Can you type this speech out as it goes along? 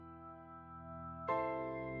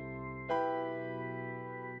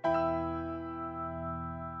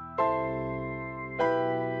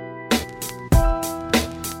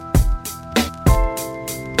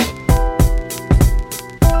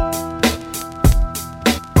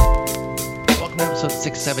to episode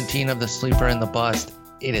 617 of The Sleeper and the Bust.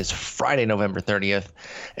 It is Friday, November 30th,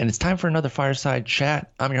 and it's time for another Fireside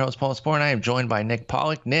Chat. I'm your host, Paul Spohr, and I am joined by Nick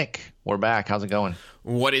Pollock. Nick, we're back. How's it going?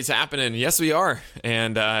 What is happening? Yes, we are.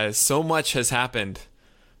 And so much has happened.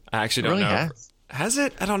 I actually don't know. Has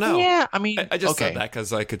it? I don't know. Yeah, I mean, I just said that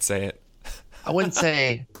because I could say it. I wouldn't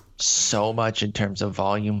say so much in terms of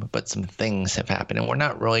volume, but some things have happened, and we're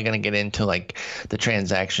not really going to get into like the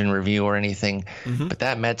transaction review or anything. But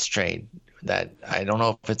that Mets trade, that I don't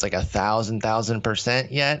know if it's like 1,000%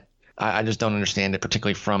 yet. I just don't understand it,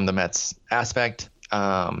 particularly from the Mets aspect.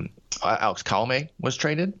 Alex Colomé was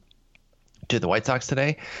traded to the White Sox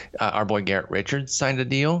today. Our boy Garrett Richards signed a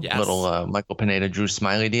deal, yes. Little Michael Pineda, Drew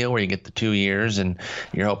Smyly deal, where you get the 2 years and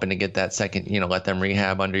you're hoping to get that second, let them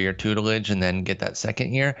rehab under your tutelage and then get that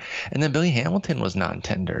second year. And then Billy Hamilton was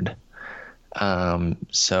non-tendered.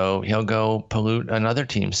 So he'll go pollute another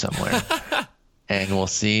team somewhere. And we'll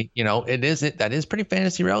see, that is pretty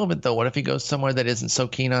fantasy relevant, though. What if he goes somewhere that isn't so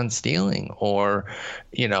keen on stealing or,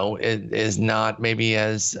 is not maybe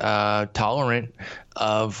as tolerant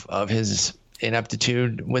of his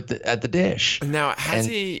ineptitude at the dish. Now, has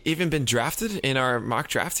he even been drafted in our mock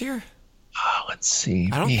draft here? Let's see.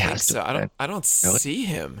 I don't think so. I don't see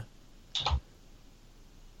him.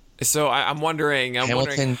 So I'm wondering.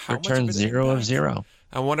 Hamilton returned 0 of 0.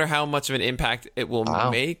 I wonder how much of an impact it will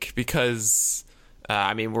make because,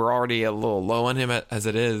 we're already a little low on him as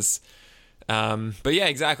it is. But yeah,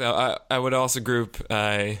 exactly. I would also group.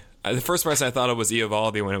 The first person I thought of was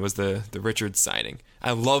Eovaldi when it was the Richards signing.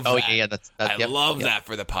 I love that. Oh, yeah, I love that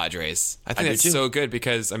for the Padres. I think that's so good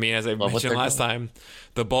because, as I mentioned last time,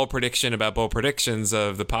 the bold prediction about bold predictions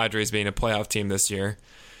of the Padres being a playoff team this year.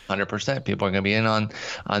 100%. People are going to be in on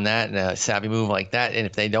that and a savvy move like that. And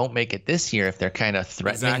if they don't make it this year, if they're kind of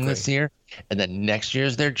threatening this year, and then next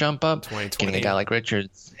year's their jump up, getting a guy like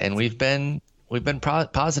Richards, and we've been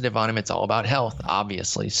positive on him. It's all about health,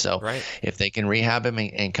 obviously. So if they can rehab him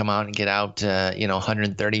and come out and get out,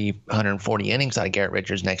 130, 140 innings out of Garrett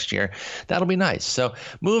Richards next year, that'll be nice. So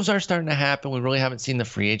moves are starting to happen. We really haven't seen the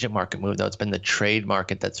free agent market move, though. It's been the trade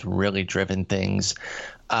market that's really driven things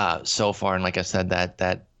so far. And like I said,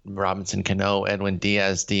 that Robinson Cano, Edwin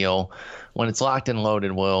Diaz deal, when it's locked and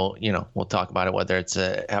loaded, we'll talk about it, whether it's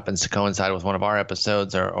happens to coincide with one of our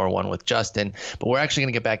episodes or one with Justin. But we're actually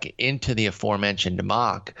going to get back into the aforementioned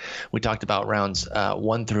mock. We talked about rounds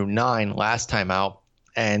 1 through 9 last time out,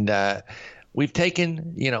 and we've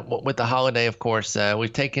taken, with the holiday, of course,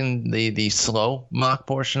 we've taken the slow mock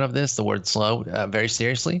portion of this, the word slow, very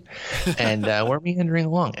seriously, and we're meandering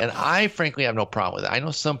along. And I frankly have no problem with it. I know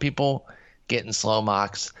some people get in slow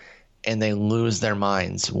mocks and they lose their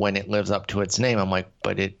minds when it lives up to its name. I'm like,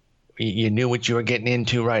 but you knew what you were getting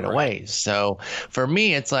into right away. So for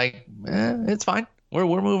me, it's like, it's fine. We're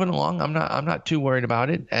moving along. I'm not too worried about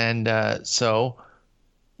it. And so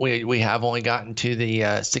we have only gotten to the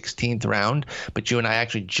 16th round, but you and I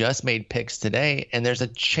actually just made picks today, and there's a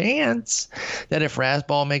chance that if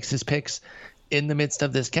Razzball makes his picks in the midst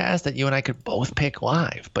of this cast that you and I could both pick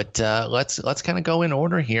live. But let's kind of go in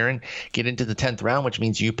order here and get into the 10th round, which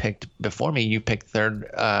means you picked before me. You picked third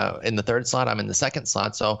in the third slot. I'm in the second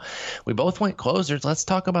slot. So we both went closers. Let's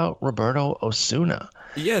talk about Roberto Osuna.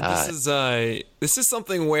 Yeah, this is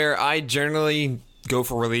something where I generally go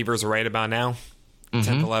for relievers right about now.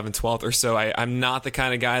 10th, 11th, 12th or so. I'm not the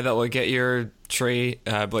kind of guy that will get your Blake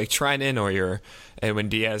Treinen or your Edwin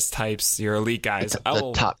Diaz types, your elite guys.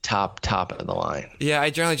 The top of the line. Yeah, I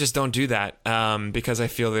generally just don't do that because I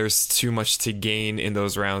feel there's too much to gain in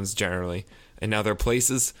those rounds generally. In other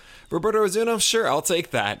places, Roberto Osuna, sure, I'll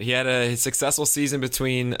take that. He had a successful season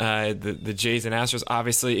between the Jays and Astros.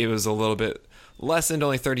 Obviously, it was a little bit lessened,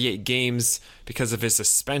 only 38 games because of his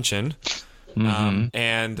suspension. And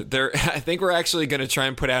I think we're actually going to try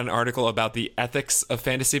and put out an article about the ethics of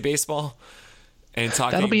fantasy baseball and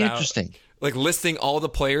talking that'll be about, interesting. Like listing all the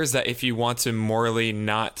players that if you want to morally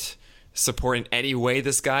not support in any way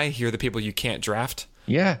this guy, here are the people you can't draft.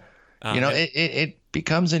 Yeah. It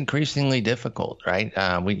becomes increasingly difficult, right?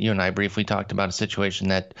 You and I briefly talked about a situation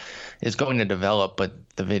that is going to develop, but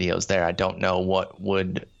the video's there. I don't know what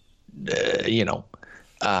would,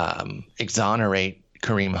 exonerate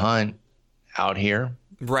Kareem Hunt out here,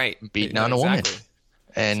 right, beating on a woman,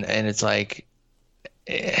 and it's like,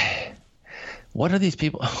 what are these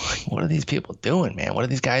people doing, man? What are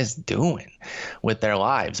these guys doing with their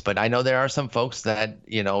lives? But I know there are some folks that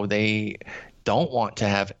they don't want to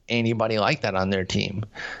have anybody like that on their team.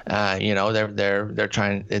 They're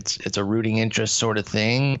trying. It's a rooting interest sort of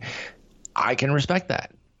thing. I can respect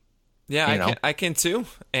that. Yeah, I can too,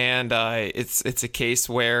 and it's a case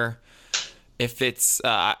where if it's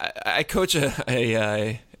I coach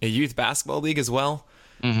a youth basketball league as well.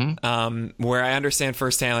 Where I understand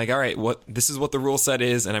firsthand, like, all right, this is what the rule set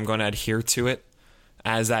is, and I'm going to adhere to it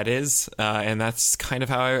as that is, and that's kind of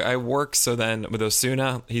how I work. So then with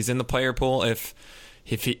Osuna, he's in the player pool. If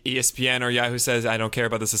ESPN or Yahoo says I don't care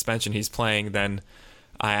about the suspension, he's playing, then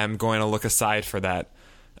I am going to look aside for that.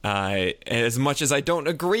 As much as I don't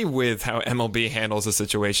agree with how MLB handles the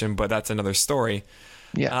situation, but that's another story.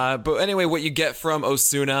 Yeah. But anyway, what you get from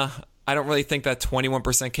Osuna, I don't really think that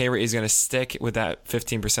 21% K rate is going to stick with that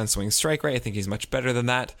 15% swing strike rate. I think he's much better than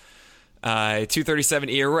that. 237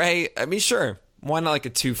 ERA. I mean, sure. Why not like a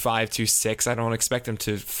 2.5, 2.6? I don't expect him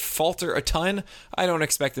to falter a ton. I don't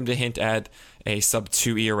expect him to hint at a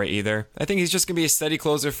sub-2 ERA either. I think he's just going to be a steady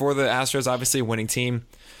closer for the Astros, obviously a winning team.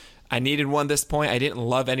 I needed one at this point. I didn't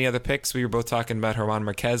love any other picks. We were both talking about German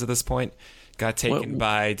Marquez at this point. Got taken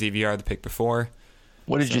by DVR the pick before.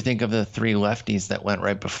 What did you think of the three lefties that went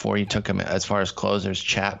right before you took him as far as closers?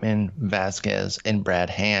 Chapman, Vasquez, and Brad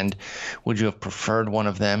Hand. Would you have preferred one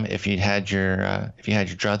of them if you had your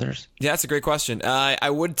druthers? Yeah, that's a great question. I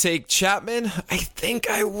would take Chapman. I think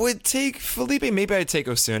I would take Felipe. Maybe I'd take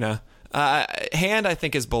Osuna. Hand, I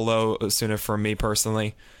think, is below Osuna for me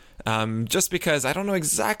personally. Just because I don't know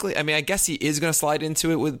exactly. I mean, I guess he is going to slide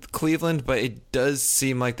into it with Cleveland, but it does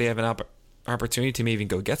seem like they have an opportunity to maybe even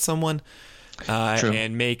go get someone.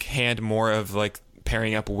 And make Hand more of like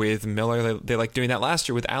pairing up with Miller. They like doing that last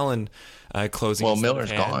year with Allen closing. Well,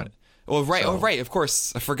 Miller's gone. Well, right. So, of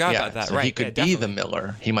course. I forgot about that. So right. He could be the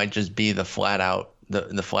Miller. He might just be the flat out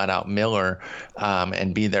Miller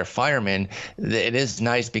and be their fireman. It is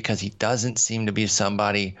nice because he doesn't seem to be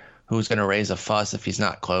somebody who's going to raise a fuss if he's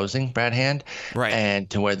not closing, Brad Hand. Right. And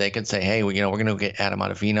to where they could say, hey, we're going to get Adam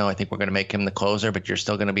Ottavino. I think we're going to make him the closer, but you're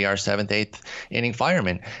still going to be our 7th, 8th inning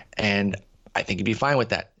fireman. And I think he'd be fine with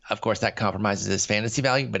that. Of course, that compromises his fantasy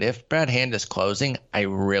value, but if Brad Hand is closing, I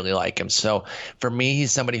really like him. So for me,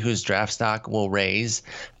 he's somebody whose draft stock will raise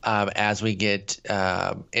as we get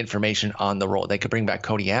information on the role. They could bring back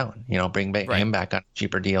Cody Allen, bring him back on a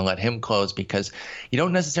cheaper deal and let him close, because you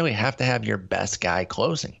don't necessarily have to have your best guy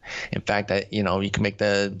closing. In fact, you can make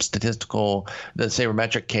the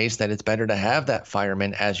sabermetric case that it's better to have that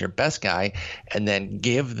fireman as your best guy and then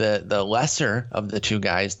give the lesser of the two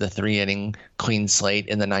guys the 3-inning clean slate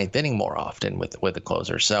in the 9th inning more often with the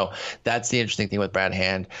closer. So that's the interesting thing with Brad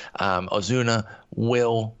Hand. Ozuna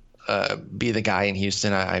will be the guy in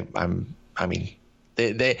Houston. I mean,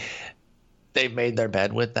 they've made their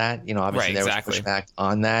bed with that. Obviously there was pushback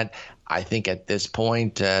on that. I think at this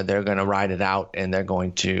point they're going to ride it out and they're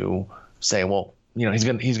going to say, well, he's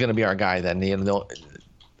going to be our guy then.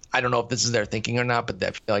 I don't know if this is their thinking or not, but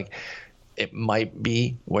I feel like it might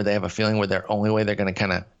be where they have a feeling where their only way they're going to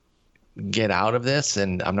kind of get out of this,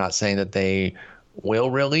 and I'm not saying that they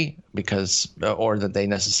will really or that they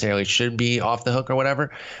necessarily should be off the hook or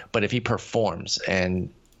whatever, but if he performs,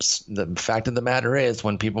 and the fact of the matter is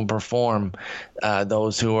when people perform,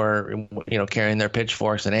 those who are carrying their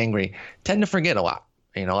pitchforks and angry tend to forget a lot.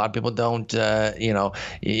 A lot of people don't.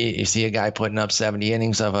 You see a guy putting up 70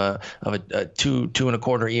 innings of a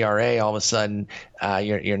 2.25 ERA. All of a sudden,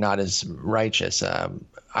 you're not as righteous.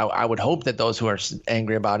 I would hope that those who are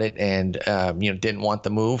angry about it and didn't want the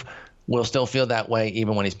move will still feel that way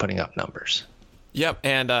even when he's putting up numbers. Yep,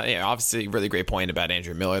 and obviously, really great point about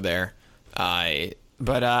Andrew Miller there.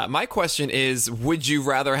 But my question is, would you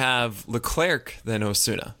rather have Leclerc than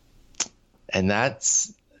Osuna? And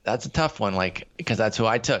that's a tough one, because that's who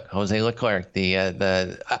I took, Jose Leclerc.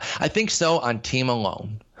 I think so on team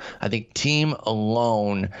alone. I think team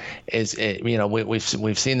alone is,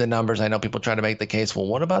 we've seen the numbers. I know people try to make the case, well,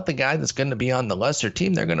 what about the guy that's going to be on the lesser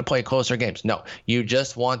team? They're going to play closer games. No, you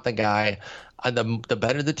just want the guy. The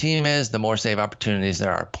better the team is, the more save opportunities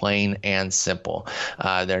there are, plain and simple.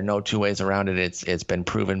 There are no two ways around it. It's been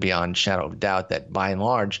proven beyond shadow of doubt that by and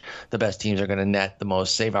large, the best teams are going to net the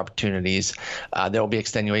most save opportunities. There will be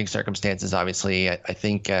extenuating circumstances, obviously. I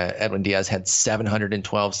think Edwin Diaz had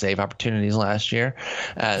 712 save opportunities last year,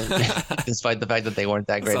 despite the fact that they weren't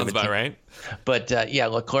that great. Sounds about right. But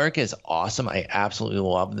Leclerc is awesome. I absolutely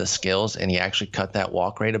love the skills, and he actually cut that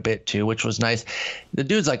walk rate a bit too, which was nice. The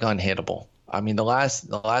dude's unhittable. I mean, the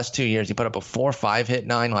last 2 years, he put up a 4.5 hit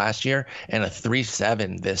 9 last year and a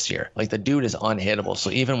 3.7 this year. The dude is unhittable.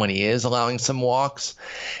 So even when he is allowing some walks,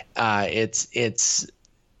 it's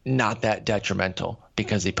not that detrimental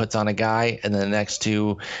because he puts on a guy and then the next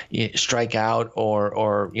two strike out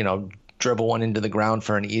or dribble one into the ground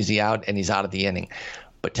for an easy out and he's out of the inning.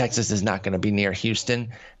 But Texas is not going to be near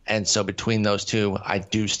Houston. And so between those two, I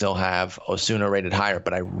do still have Osuna rated higher,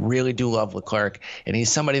 but I really do love Leclerc, and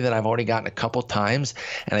he's somebody that I've already gotten a couple times,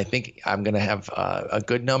 and I think I'm going to have a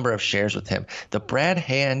good number of shares with him. The Brad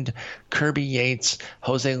Hand, Kirby Yates,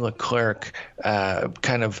 Jose Leclerc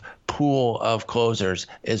kind of pool of closers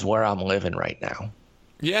is where I'm living right now.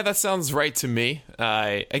 Yeah, that sounds right to me.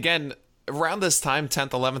 Again, around this time, 10th,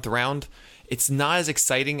 11th round, it's not as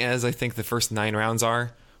exciting as I think the first 9 rounds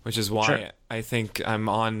are, which is why I think I'm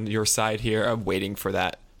on your side here. I'm waiting for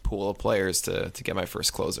that pool of players to get my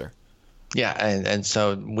first closer. Yeah, and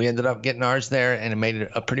so we ended up getting ours there, and it made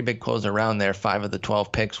it a pretty big closer round there. 5 of the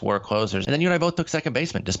 12 picks were closers. And then you and I both took second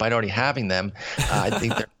baseman, despite already having them. I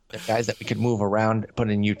think they're guys that we could move around, put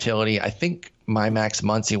in utility. I think my Max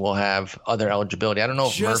Muncy will have other eligibility. I don't know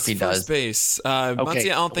if Murphy does. First base.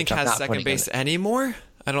 Muncy, I don't think has second base anymore.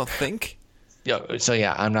 I don't think. Yeah, so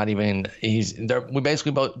yeah, I'm not even. He's there. We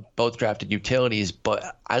basically both drafted utilities,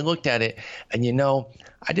 but I looked at it, and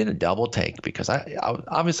I did a double take because I was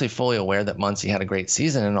obviously fully aware that Muncy had a great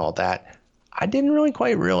season and all that. I didn't really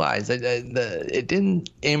quite realize that it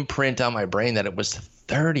didn't imprint on my brain that it was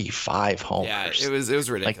 35 homers. Yeah, it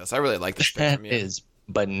was ridiculous. I really like this pick from you. Is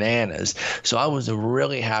bananas. So I was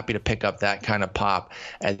really happy to pick up that kind of pop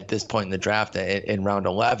at this point in the draft in round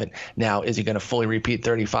 11. Now, is he going to fully repeat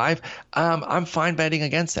 35? I'm fine betting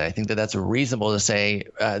against it. I think that's reasonable to say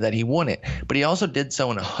that he wouldn't. But he also did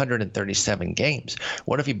so in 137 games.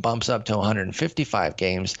 What if he bumps up to 155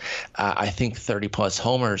 games? I think 30-plus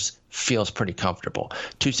homers feels pretty comfortable.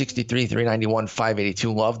 263, 391,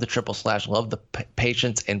 582. Love the triple slash. Love the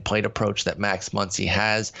patience and plate approach that Max Muncy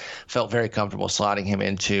has. Felt very comfortable slotting him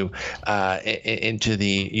into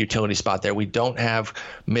the utility spot there. We don't have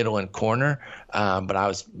middle and corner, but I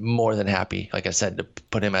was more than happy, like I said, to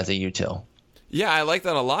put him as a util. Yeah, I like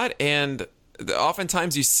that a lot. And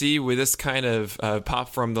oftentimes you see with this kind of pop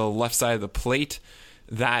from the left side of the plate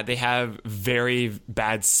that they have very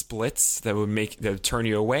bad splits that would turn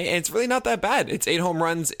you away. And it's really not that bad. It's 8 home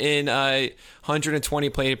runs in 120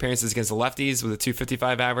 plate appearances against the lefties with a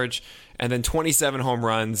 255 average, and then 27 home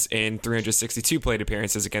runs in 362 plate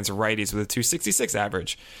appearances against righties with a 266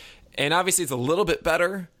 average. And obviously it's a little bit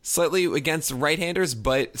better slightly against right-handers,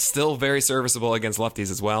 but still very serviceable against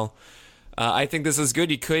lefties as well. I think this is good.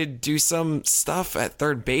 You could do some stuff at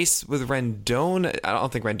third base with Rendon. I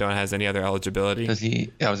don't think Rendon has any other eligibility. Does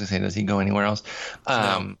he? I was going to say, does he go anywhere else?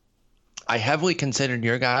 No. I heavily considered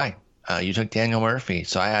your guy. You took Daniel Murphy.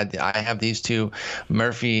 So I have these two,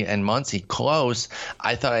 Murphy and Muncy, close.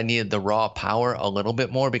 I thought I needed the raw power a little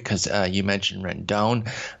bit more because you mentioned Rendon,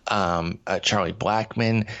 Charlie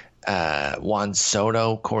Blackmon, Juan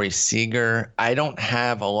Soto, Corey Seager. I don't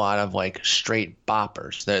have a lot of like straight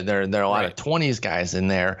boppers. There are a lot of 20s guys in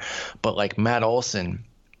there, but like Matt Olson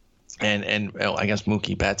and I guess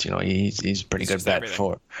Mookie Betts, he's pretty good bet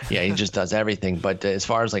for. Yeah, he just does everything. But as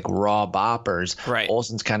far as like raw boppers,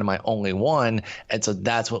 Olson's kind of my only one, and so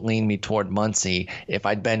that's what leaned me toward Muncy. If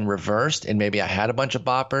I'd been reversed and maybe I had a bunch of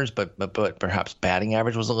boppers, but perhaps batting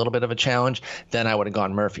average was a little bit of a challenge, then I would have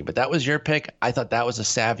gone Murphy. But that was your pick. I thought that was a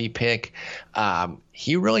savvy pick.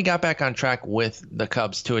 He really got back on track with the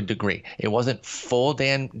Cubs to a degree. It wasn't full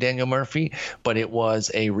Daniel Murphy, but it was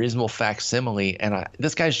a reasonable facsimile. And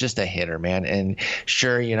this guy's just a hitter, man. And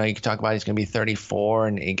sure, you can talk about he's going to be 34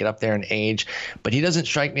 and get up there in age, but he doesn't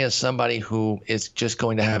strike me as somebody who is just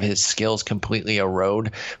going to have his skills completely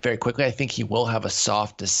erode very quickly. I think he will have a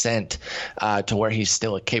soft descent to where he's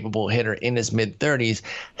still a capable hitter in his mid-30s.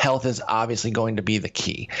 Health is obviously going to be the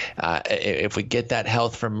key. If we get that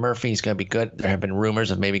health from Murphy, he's going to be good. There have been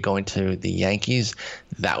rumors of maybe going to the Yankees.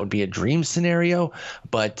 That would be a dream scenario,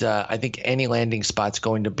 but I think any landing spot's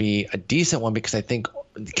going to be a decent one because I think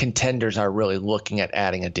contenders are really looking at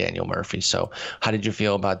adding a Daniel Murphy. So how did you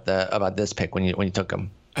feel about this pick when you took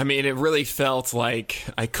him? I mean, it really felt like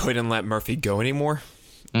I couldn't let Murphy go anymore.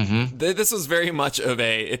 Mm-hmm. This was very much of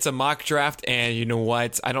it's a mock draft, and you know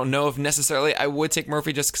what? I don't know if necessarily I would take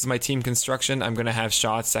Murphy just because of my team construction. I'm going to have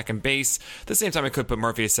Shaw at second base. At the same time, I could put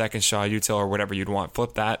Murphy at second, Shaw, util, or whatever you'd want.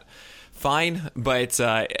 Flip that. Fine, but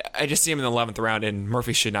I just see him in the 11th round, and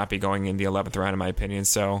Murphy should not be going in the 11th round, in my opinion.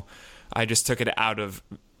 So I just took it out of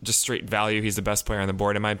just straight value. He's the best player on the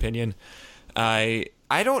board, in my opinion.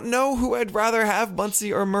 I don't know who I'd rather have,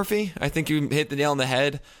 Muncy or Murphy. I think you hit the nail on the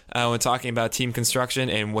head when talking about team construction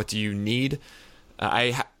and what do you need.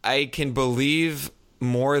 I can believe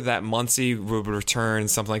more that Muncy would return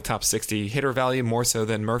something like top 60 hitter value more so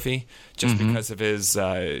than Murphy, just because of his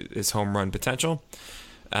home run potential.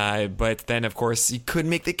 But then, of course, you could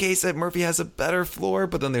make the case that Murphy has a better floor,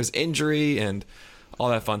 but then there's injury and all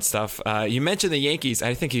that fun stuff. You mentioned the Yankees.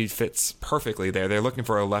 I think he fits perfectly there. They're looking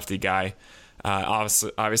for a lefty guy.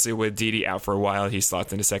 Obviously, with Didi out for a while, he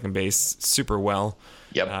slots into second base super well.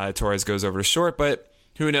 Yep. Torres goes over to short, but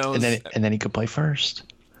who knows? And then he could play first.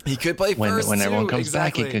 He could play first when everyone comes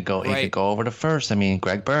back. He could go. Right. He could go over to first. I mean,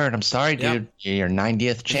 Greg Bird. I'm sorry, dude. Yep. Your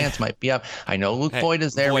 90th chance might be up. I know Luke Voit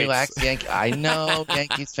is there. Relax, I know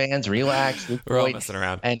Yankees fans. Relax, Luke We're Voit. all messing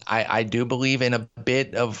around. And I do believe in a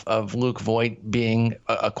bit of Luke Voit being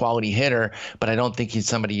a quality hitter, but I don't think he's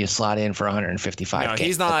somebody you slot in for 155. No,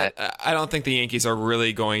 he's not. I don't think the Yankees are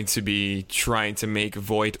really going to be trying to make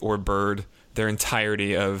Voit or Bird their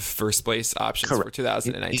entirety of first place options for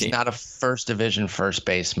 2019. He's not a first division first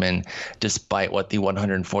baseman, despite what the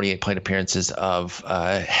 148 plate appearances of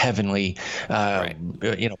heavenly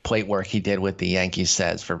plate work he did with the Yankees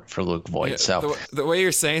says for Luke Voit. So the way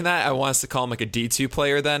you're saying that, I want us to call him like a D2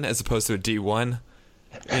 player then, as opposed to a D1.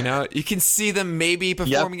 You know, you can see them maybe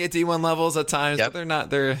performing at D1 levels at times, but they're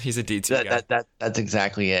not. He's a D2 guy. That's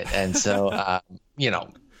exactly it. And so,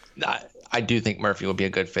 I do think Murphy will be a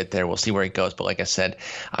good fit there. We'll see where he goes. But like I said,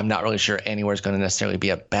 I'm not really sure anywhere is going to necessarily be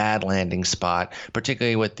a bad landing spot,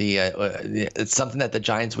 particularly with it's something that the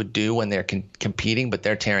Giants would do when they're competing, but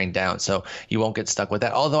they're tearing down. So you won't get stuck with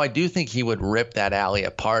that. Although I do think he would rip that alley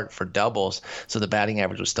apart for doubles. So the batting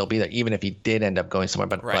average would still be there, even if he did end up going somewhere,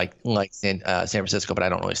 but like San Francisco, but I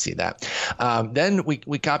don't really see that. Then we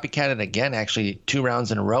copycatted again, actually 2 rounds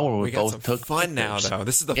in a row where we both took fun now, though.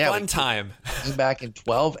 This is the fun time. Back in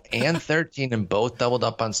 12 and 13. And both doubled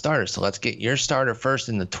up on starters. So let's get your starter first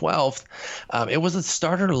in the 12th. It was a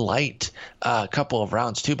starter light couple of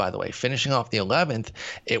rounds too, by the way. Finishing off the 11th,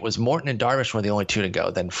 it was Morton and Darvish were the only 2 to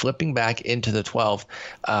go. Then flipping back into the 12th,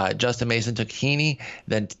 Justin Mason took Heaney.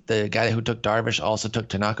 Then the guy who took Darvish also took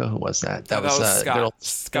Tanaka. Who was that? That was Scott.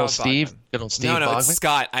 Good old Steve. Good old Steve. No, Bogman. it's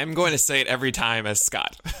Scott. I'm going to say it every time as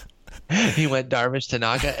Scott. He went Darvish,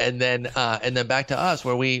 Tanaka, and then back to us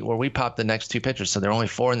where we popped the next 2 pitchers. So there are only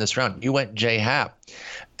 4 in this round. You went J Happ,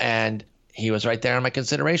 and he was right there on my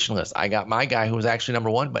consideration list. I got my guy who was actually number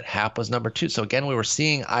 1, but Happ was number 2. So again, we were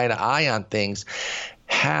seeing eye to eye on things.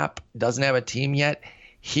 Happ doesn't have a team yet.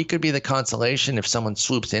 He could be the consolation if someone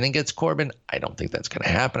swoops in and gets Corbin. I don't think that's going to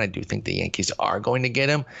happen. I do think the Yankees are going to get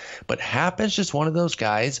him, but Happ is just one of those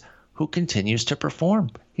guys who continues to perform.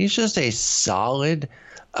 He's just a solid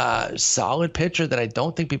pitcher that I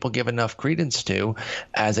don't think people give enough credence to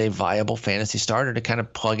as a viable fantasy starter to kind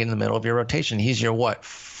of plug in the middle of your rotation. He's your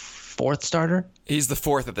 4th starter? He's the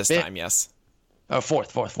 4th at this time, yes.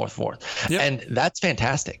 Fourth. Yep. And that's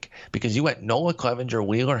fantastic because you went Nola, Clevenger,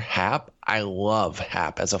 Wheeler, Happ. I love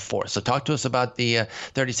Happ as a 4th. So talk to us about the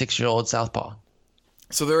 36-year-old southpaw.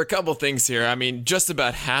 So there are a couple things here. I mean, just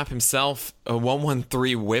about Happ himself, a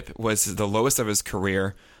 113 whip was the lowest of his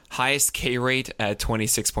career. Highest K rate at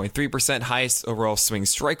 26.3%, highest overall swing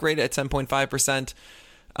strike rate at 10.5%,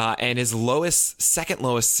 and his second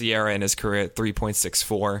lowest SIERA in his career at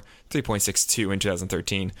 3.64, 3.62 in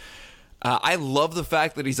 2013. I love the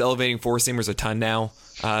fact that he's elevating four-seamers a ton now.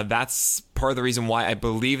 That's part of the reason why I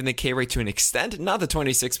believe in the K rate to an extent, not the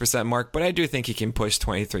 26% mark, but I do think he can push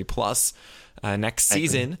 23 plus next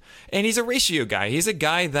season. And he's a ratio guy. He's a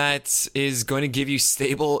guy that is going to give you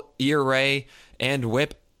stable ERA and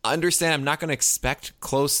whip. Understand, I'm not going to expect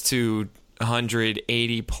close to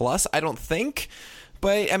 180 plus, I don't think.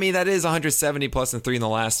 But, I mean, that is 170 plus and 3 in the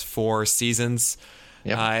last 4 seasons.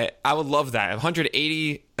 Yep. I would love that.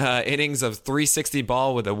 180 innings of 360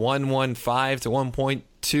 ball with a 115 to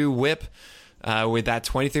 1.2 whip with that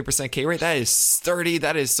 23% K rate. That is sturdy.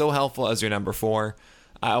 That is so helpful as your number 4.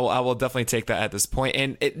 I will definitely take that at this point.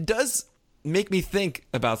 And it does make me think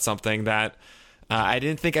about something that I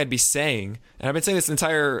didn't think I'd be saying. And I've been saying this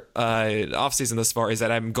entire offseason thus far, is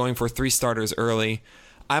that I'm going for 3 starters early.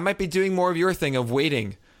 I might be doing more of your thing of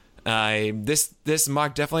waiting. This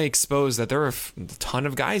mock definitely exposed that there are a ton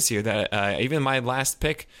of guys here that even my last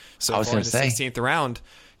pick so far in the 16th round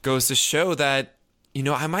goes to show that, you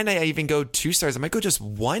know, I might not even go 2 stars. I might go just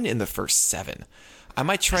 1 in the first 7. I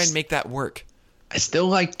might try and make that work. I still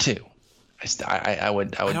like 2. I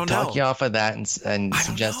would talk you off of that and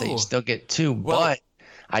suggest that you still get 2, but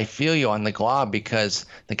I feel you on the glob because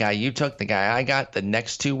the guy you took, the guy I got, the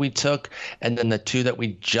next 2 we took, and then the 2 that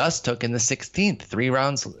we just took in the 16th, 3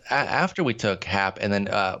 rounds after we took Happ, and then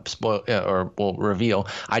we'll reveal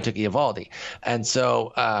I took Eovaldi. And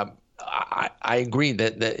so I agree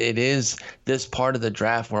that it is this part of the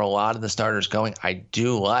draft where a lot of the starters going. I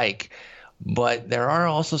do like. But there are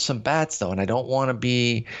also some bats, though, and I don't want to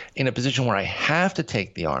be in a position where I have to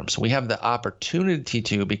take the arms. We have the opportunity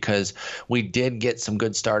to, because we did get some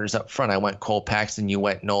good starters up front. I went Cole Paxton, you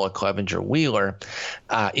went Nola, Clevenger, Wheeler.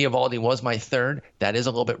 Eovaldi was my third. That is a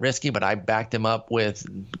little bit risky, but I backed him up with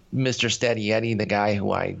Mr. Steady Eddie, the guy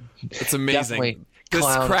who it's amazing. This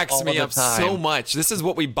cracks me up so much. This is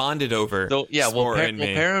what we bonded over. So, yeah, we'll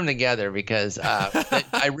pair them together because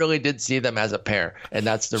I really did see them as a pair. And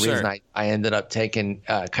that's the reason I ended up taking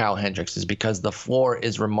Kyle Hendricks, is because the floor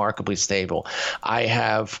is remarkably stable. I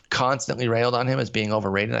have constantly railed on him as being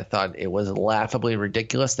overrated. I thought it was laughably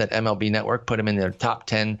ridiculous that MLB Network put him in their top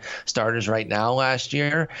 10 starters right now last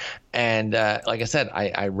year. And like I said,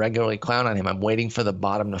 I regularly clown on him. I'm waiting for the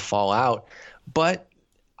bottom to fall out. But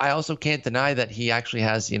I also can't deny that he actually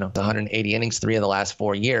has, the 180 innings 3 of the last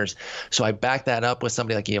 4 years. So I back that up with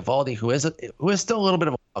somebody like Eovaldi, who is still a little bit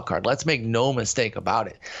of a wild card. Let's make no mistake about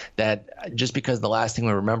it, that just because the last thing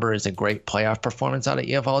we remember is a great playoff performance out of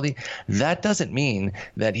Eovaldi, that doesn't mean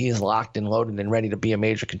that he is locked and loaded and ready to be a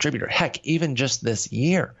major contributor. Heck, even just this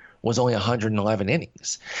year was only 111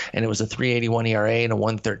 innings, and it was a 3.81 ERA and a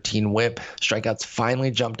 1.13 WHIP. Strikeouts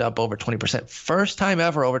finally jumped up over 20%. First time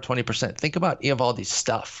ever over 20%. Think about Eovaldi's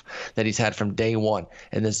stuff that he's had from day one,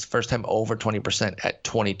 and this is first time over 20% at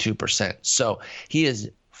 22%. So he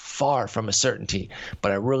is far from a certainty,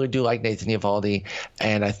 but I really do like Nathan Eovaldi,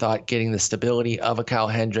 and I thought getting the stability of a Kyle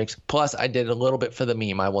Hendricks, plus I did a little bit for the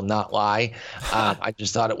meme, I will not lie. I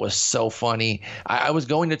just thought it was so funny. I was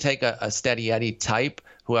going to take a Steady Eddie type,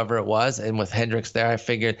 whoever it was, and with Hendricks there, I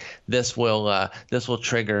figured this will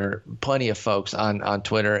trigger plenty of folks on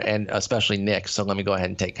Twitter, and especially Nick. So let me go ahead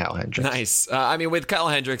and take Kyle Hendricks. Nice. With Kyle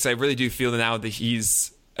Hendricks, I really do feel now that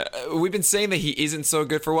he's. We've been saying that he isn't so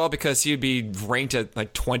good for a while because he'd be ranked at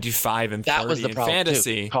like 25 and 30 that was the in problem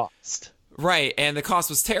fantasy. Too. Cost. Right, and the cost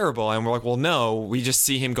was terrible, and we're like, well, no, we just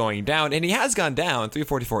see him going down, and he has gone down,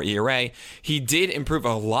 3.44 ERA. He did improve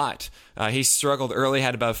a lot. He struggled early,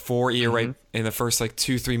 had about 4 ERA in the first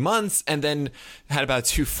 2-3 months, and then had about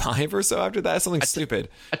 2.5 or so after that. Something stupid.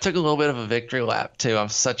 I took a little bit of a victory lap too. I'm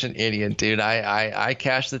such an idiot, dude. I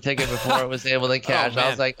cashed the ticket before I was able to cash.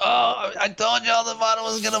 I was like, I told y'all the bottom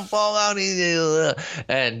was gonna fall out.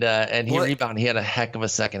 And he rebounded. He had a heck of a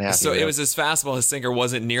second half. So it was his fastball. His sinker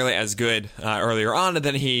wasn't nearly as good earlier on, and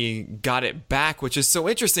then he got it back, which is so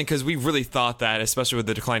interesting because we really thought that, especially with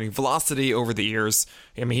the declining velocity over the years.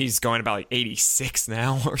 I mean, he's going about 86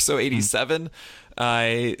 now or so, 87.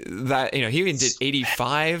 That he even did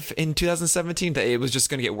 85 in 2017. That it was just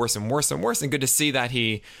going to get worse and worse and worse. And good to see that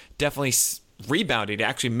he definitely rebounded.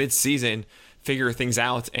 Actually, mid-season, figured things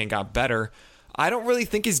out and got better. I don't really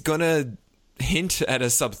think he's going to hint at a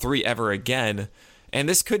sub-3 ever again. And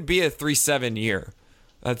this could be a 3.7 year.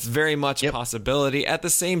 That's very much a possibility. At the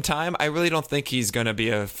same time, I really don't think he's going to be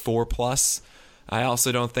a 4+. I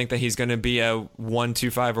also don't think that he's going to be a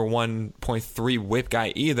 1.25 or 1.3 whip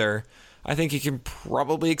guy either. I think you can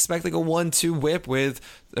probably expect like a 1.2 whip with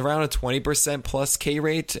around a 20% plus K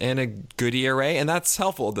rate and a good ERA, and that's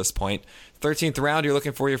helpful at this point. 13th round, you're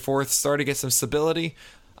looking for your fourth star to get some stability.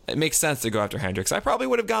 It makes sense to go after Hendricks. I probably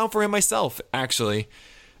would have gone for him myself, actually.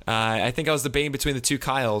 I think I was debating between the two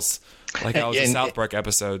Kyles, like I was in Southbrook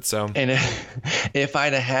episode. So, and if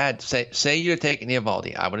I'd have had, say you had taken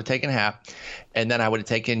Eovaldi, I would have taken Hap, and then I would have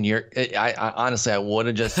taken I honestly, I would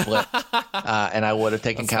have just flipped, and I would have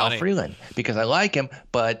taken Kyle Freeland because I like him,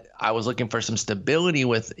 but I was looking for some stability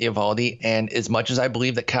with Eovaldi, and as much as I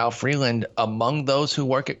believe that Kyle Freeland, among those who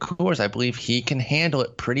work at Coors, I believe he can handle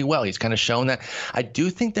it pretty well. He's kind of shown that. I do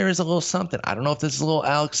think there is a little something. I don't know if this is a little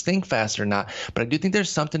Alex Stinkfast or not, but I do think there's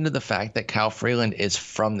something to the fact that Kyle Freeland is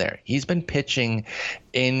from there. He's been pitching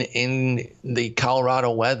in the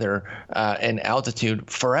Colorado weather and altitude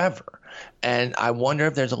forever. And I wonder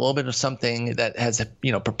if there's a little bit of something that has,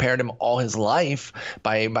 prepared him all his life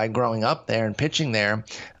by growing up there and pitching there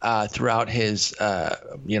throughout his,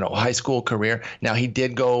 high school career. Now, he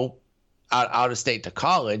did go out of state to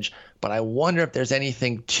college, but I wonder if there's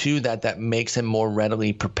anything to that makes him more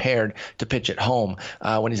readily prepared to pitch at home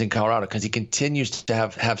when he's in Colorado, because he continues to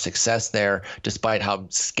have success there despite how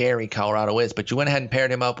scary Colorado is. But you went ahead and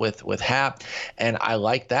paired him up with Hap, and I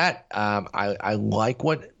like that. I like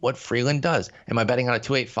what Freeland does. Am I betting on a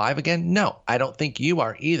 2.85 again? No, I don't think you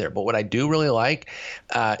are either. But what I do really like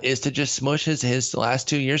is to just smush his last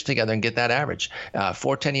 2 years together and get that average.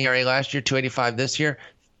 4.10 ERA last year, 2.85 this year.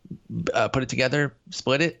 Put it together,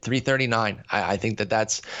 split it, 339. I think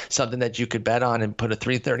that's something that you could bet on and put a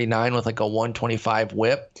 339 with like a 125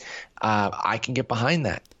 whip. I can get behind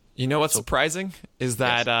that. You know what's surprising is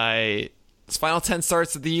that His final 10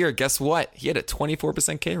 starts of the year, guess what? He had a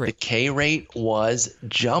 24% K rate. The K rate was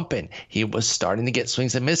jumping. He was starting to get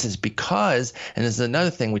swings and misses because, and this is another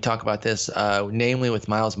thing, we talk about this, namely with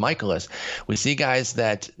Miles Mikolas. We see guys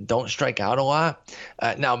that don't strike out a lot.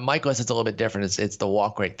 Now, Mikolas is a little bit different. It's the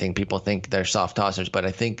walk rate thing. People think they're soft tossers, but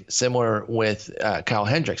I think similar with Kyle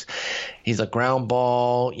Hendricks. He's a ground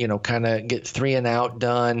ball, kind of get 3 and out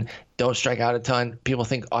done. Don't strike out a ton. People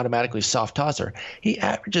think automatically soft tosser. He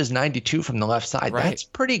averages 92 from the left side. Right. That's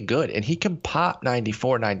pretty good. And he can pop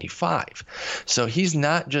 94, 95. So he's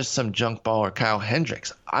not just some junk ball or Kyle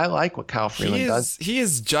Hendricks. I like what Kyle Freeland does. He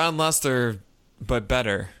is John Lester, but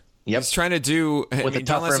better. Yep. He's trying to do with a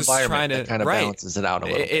tougher environment that kind of balances it out a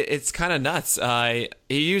little bit. It's kind of nuts.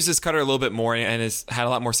 He used his cutter a little bit more and has had a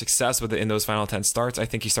lot more success with it in those final 10 starts. I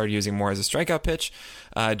think he started using more as a strikeout pitch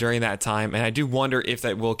during that time, and I do wonder if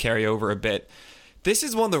that will carry over a bit. This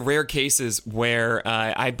is one of the rare cases where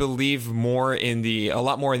I believe a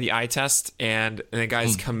lot more in the eye test and the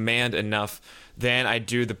guys command enough than I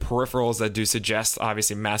do the peripherals that do suggest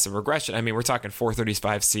obviously massive regression. I mean, we're talking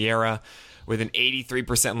 435 SIERA with an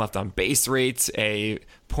 83% left on base rate, a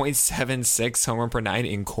 .76 home run per 9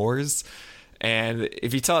 in cores. And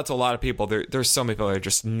if you tell it to a lot of people, there's so many people that are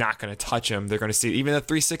just not going to touch him. They're going to see even a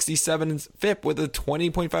 367 FIP with a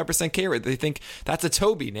 20.5% K rate. They think that's a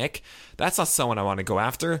Toby, Nick. That's not someone I want to go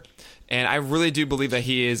after. And I really do believe that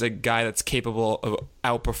he is a guy that's capable of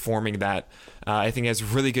outperforming that. I think he has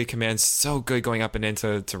really good command, so good going up and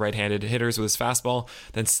into right-handed hitters with his fastball,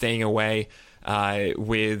 then staying away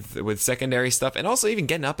with secondary stuff, and also even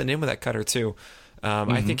getting up and in with that cutter too.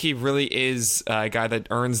 I think he really is a guy that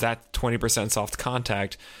earns that 20% soft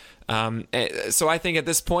contact. So I think at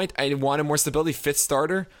this point, I wanted more stability. 5th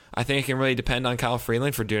starter. I think it can really depend on Kyle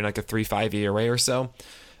Freeland for doing like a 3.5 ERA or so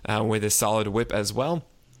with a solid whip as well.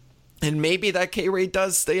 And maybe that K rate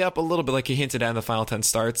does stay up a little bit like he hinted at in the final 10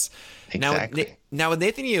 starts. Exactly. Now with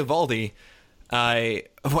Nathan Eovaldi,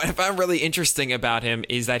 what I found really interesting about him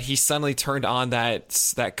is that he suddenly turned on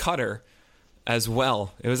that cutter as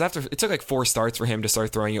well. It took like 4 starts for him to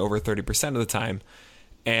start throwing over 30% of the time.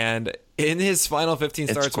 And in his final 15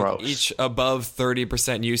 starts with each above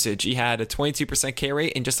 30% usage, he had a 22% K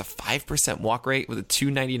rate and just a 5% walk rate with a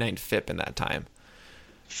 299 FIP in that time.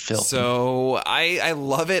 Filthy. So I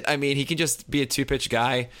love it. I mean, he can just be a 2-pitch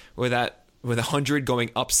guy with 100 going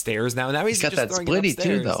upstairs now. Now he's got just that splitty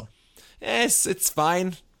too, though. Yes, it's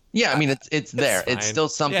fine. Yeah, I mean it's there. It's still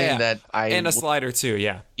something that and a slider too.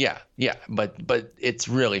 Yeah, but it's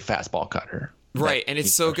really fastball cutter. Right, and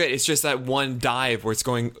it's so good. It's just that one dive where it's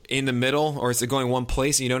going in the middle, or it's going one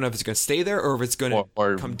place, and you don't know if it's going to stay there or if it's going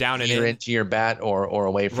to come down and into your bat or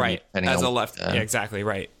away from you. Right, as a left. Yeah, exactly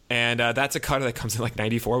right. And that's a cutter that comes in like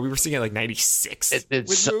 94. We were seeing it like 96.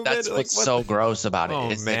 That's what's so gross about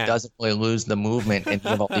it. It doesn't really lose the movement, and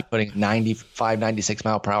you're only putting 95, 96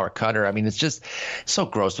 mile per hour cutter. I mean, it's just so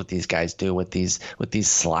gross what these guys do with these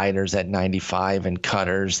sliders at 95 and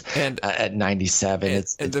cutters at 97.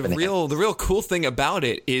 And the real cool thing about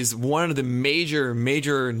it is one of the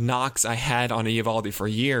major knocks I had on Eovaldi for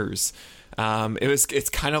years. It's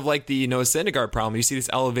kind of like the Noah Syndergaard problem. You see these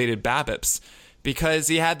elevated BABIPs. Because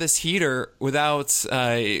he had this heater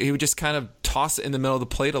he would just kind of toss it in the middle of the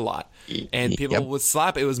plate a lot. And people would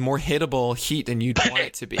slap it. It was more hittable heat than you'd want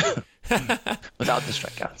it to be. Without the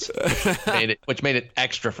strikeouts. Which made it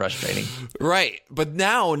extra frustrating. Right. But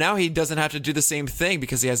now he doesn't have to do the same thing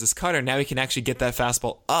because he has this cutter. Now he can actually get that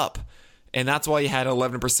fastball up. And that's why he had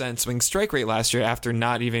 11% swing strike rate last year after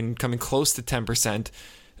not even coming close to 10%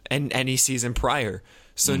 in any season prior.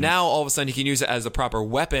 So now all of a sudden he can use it as a proper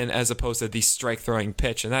weapon as opposed to the strike throwing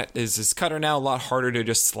pitch. And that is his cutter now a lot harder to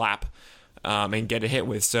just slap and get a hit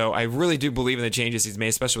with. So I really do believe in the changes he's made,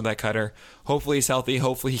 especially with that cutter. Hopefully he's healthy.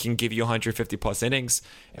 Hopefully he can give you 150 plus innings.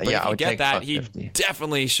 But if you get that, he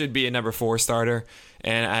definitely should be a number 4 starter.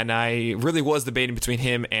 And I really was debating between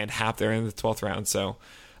him and Happ there in the 12th round. So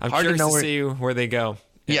I'm curious to see where they go.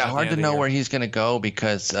 Yeah, hard to know where he's going to go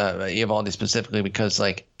because Eovaldi specifically because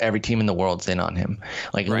like every team in the world's in on him.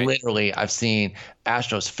 Like literally, I've seen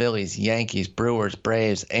Astros, Phillies, Yankees, Brewers,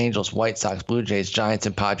 Braves, Angels, White Sox, Blue Jays, Giants,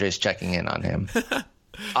 and Padres checking in on him.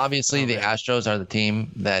 Obviously, the Astros are the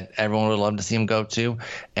team that everyone would love to see him go to,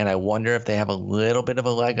 and I wonder if they have a little bit of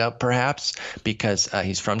a leg up perhaps because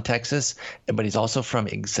he's from Texas, but he's also from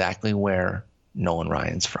exactly where Nolan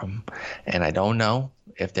Ryan's from, and I don't know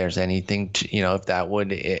if there's anything to, if that would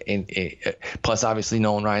plus obviously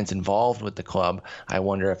Nolan Ryan's involved with the club. I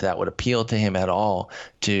wonder if that would appeal to him at all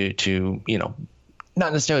to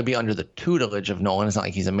not necessarily be under the tutelage of Nolan. It's not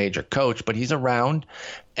like he's a major coach, but he's around,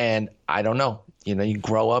 and I don't know. You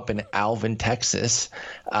grow up in Alvin, Texas,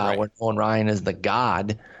 where Nolan Ryan is the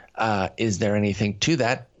god. Is there anything to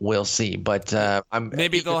that? We'll see. But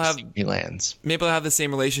maybe they'll have he lands. Maybe they'll have the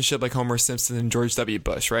same relationship like Homer Simpson and George W.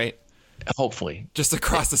 Bush, right? Hopefully, just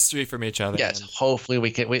across the street from each other. Yes, hopefully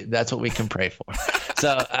we can. That's what we can pray for.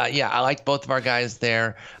 So I like both of our guys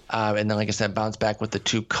there, and then like I said, bounce back with the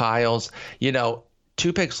 2 Kyles.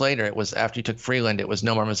 2 picks later, it was after you took Freeland, it was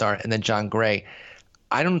Nomar Mazara and then John Gray.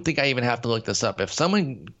 I don't think I even have to look this up. If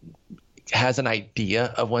someone has an idea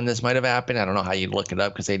of when this might have happened, I don't know how you'd look it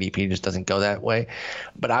up because ADP just doesn't go that way.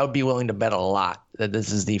 But I would be willing to bet a lot that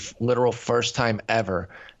this is the literal first time ever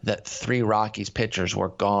that 3 Rockies pitchers were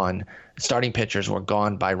gone. Starting pitchers were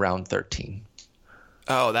gone by round 13.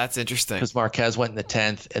 Oh, that's interesting. Because Marquez went in the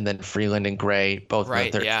 10th, and then Freeland and Gray both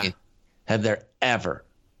went 13th. Yeah. Have there ever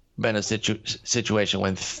been a situation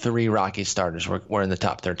when 3 Rockies starters were in the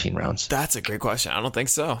top 13 rounds? That's a great question. I don't think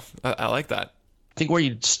so. I like that. I think where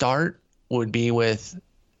you'd start would be with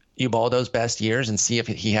Ubaldo's best years and see if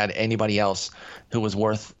he had anybody else who was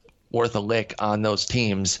worth a lick on those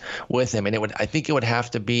teams with him. And I think it would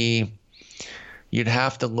have to be, you'd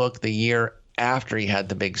have to look the year after he had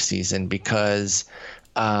the big season because,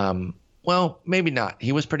 well, maybe not.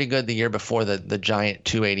 He was pretty good the year before the giant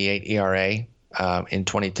 2.88 ERA in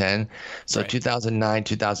 2010. So 2009,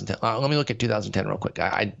 2010. Let me look at 2010 real quick.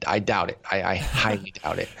 I doubt it. I highly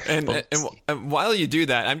doubt it. And while you do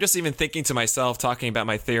that, I'm just even thinking to myself, talking about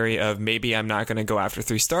my theory of maybe I'm not going to go after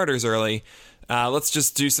 3 starters early. Let's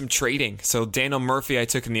just do some trading. So Daniel Murphy I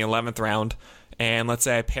took in the 11th round. And let's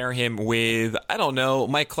say I pair him with, I don't know,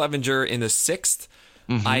 Mike Clevinger in the 6th.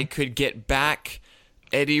 Mm-hmm. I could get back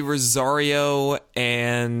Eddie Rosario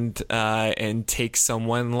and take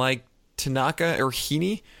someone like Tanaka or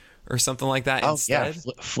Heaney or something like that instead.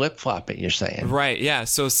 Yeah, flip-flop it, you're saying. Right, yeah.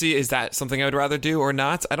 So see, is that something I would rather do or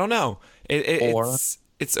not? I don't know.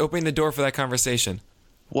 It's opening the door for that conversation.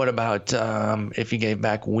 What about if you gave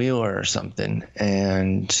back Wheeler or something?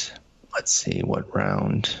 And let's see, what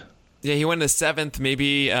round... Yeah, he went in the 7th.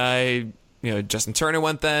 Maybe Justin Turner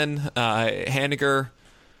went then. Haniger,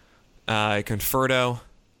 Conforto,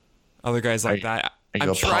 other guys like that. Are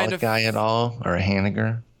you a Pollock guy at all, or a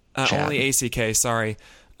Haniger? Only ACK. Sorry.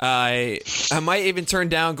 I might even turn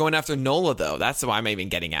down going after Nola though. That's what I'm even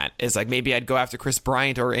getting at. Is like maybe I'd go after Chris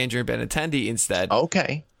Bryant or Andrew Benintendi instead.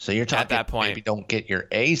 Okay, so you're talking at that point. Maybe don't get your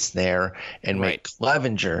ace there and make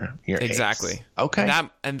Clevinger your exactly. Ace. Okay,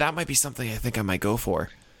 and that might be something I think I might go for.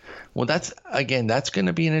 Well, that's going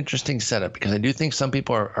to be an interesting setup because I do think some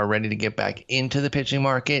people are ready to get back into the pitching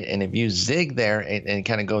market. And if you zig there and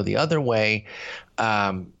kind of go the other way,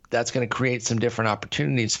 that's going to create some different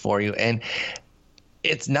opportunities for you. And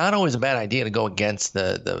it's not always a bad idea to go against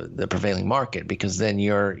the prevailing market because then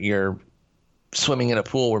you're swimming in a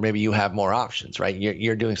pool where maybe you have more options, right?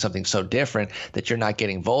 You're doing something so different that you're not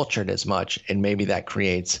getting vultured as much. And maybe that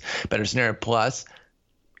creates better scenario. Plus,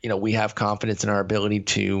 we have confidence in our ability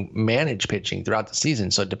to manage pitching throughout the season.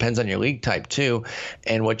 So it depends on your league type too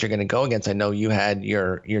and what you're going to go against. I know you had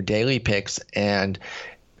your daily picks, and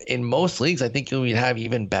in most leagues, I think you would have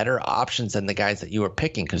even better options than the guys that you were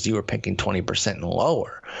picking because you were picking 20% and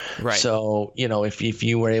lower. Right. So, if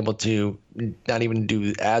you were able to not even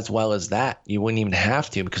do as well as that, you wouldn't even have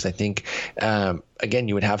to because I think, again,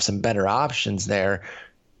 you would have some better options there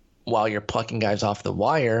while you're plucking guys off the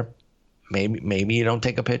wire. Maybe you don't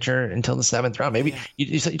take a pitcher until the 7th round. Maybe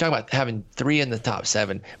you talk about having 3 in the top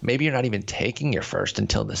 7. Maybe you're not even taking your first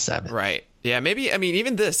until the 7th. Right. Yeah. Maybe. I mean,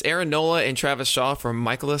 even this Aaron Nola and Travis Shaw from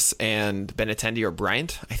Michaelis and Benintendi or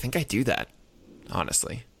Bryant. I think I do that.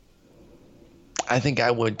 Honestly. I think I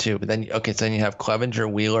would too. But then, so then you have Clevinger,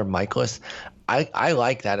 Wheeler, Michaelis. I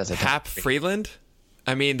like that as a Hap Freeland.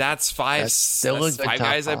 I mean, that's 5. That's still a good 5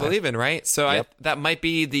 guys 5. I believe in, right? So that might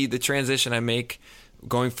be the transition I make.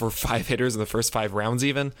 Going for 5 hitters in the first 5 rounds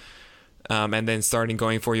even. And then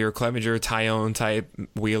going for your Clevinger, Tyone type,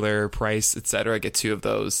 Wheeler, Price, etc. Get 2 of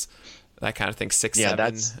those. That kind of thing, 6,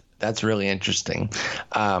 7. That's really interesting.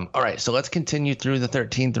 All right, so let's continue through the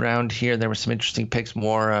 13th round here. There were some interesting picks.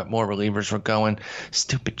 More relievers were going.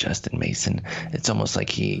 Stupid Justin Mason. It's almost like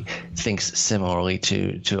he thinks similarly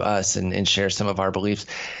to us and shares some of our beliefs.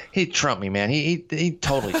 He trumped me, man. He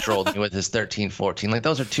totally trolled me with his 13-14. Like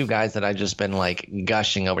those are 2 guys that I've just been like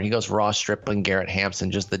gushing over. He goes Ross Stripling, Garrett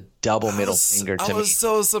Hampson, just the double middle finger to me. I was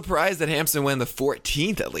so surprised that Hampson went the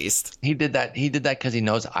 14th at least. He did that because he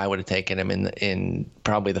knows I would have taken him in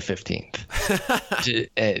probably the 15th.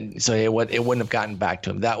 And so it wouldn't have gotten back to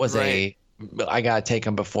him. That was a I got to take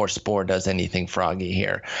him before Sporer does anything froggy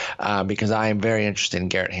here, because I am very interested in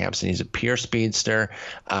Garrett Hampson. He's a pure speedster.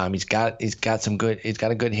 He's got a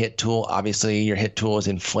good hit tool. Obviously, your hit tool is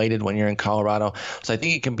inflated when you're in Colorado, so I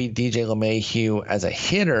think he can beat DJ LeMahieu as a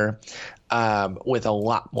hitter. With a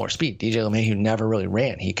lot more speed. DJ LeMahieu never really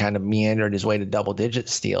ran. He kind of meandered his way to double-digit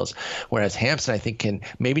steals, whereas Hampson, I think, can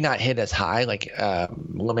maybe not hit as high. Like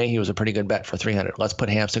LeMahieu was a pretty good bet for 300. Let's put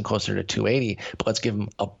Hampson closer to 280, but let's give him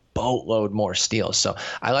a boatload more steals. So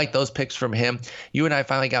I like those picks from him. You and I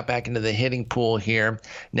finally got back into the hitting pool here.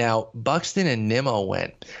 Now, Buxton and Nimmo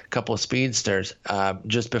went, a couple of speedsters.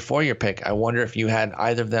 Just before your pick, I wonder if you had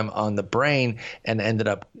either of them on the brain and ended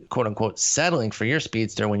up, quote-unquote, settling for your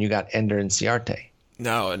speedster when you got Ender and Ciarte.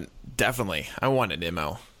 No, definitely. I wanted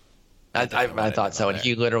Nimmo. I thought so, and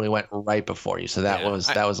he literally went right before you. So that was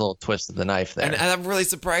a little twist of the knife there. And I'm really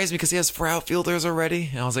surprised because he has 4 outfielders already.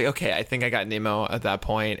 And I was like, okay, I think I got Nimmo at that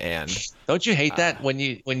point. And don't you hate that when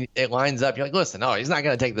it lines up? You're like, listen, he's not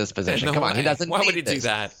going to take this position. No, come on, he doesn't. Why would he this. do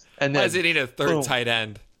that? And why does he need a third tight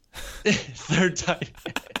end? Third tight.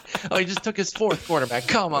 He just took his 4th quarterback.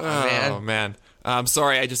 Come on, man. Oh man. I'm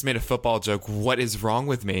sorry, I just made a football joke. What is wrong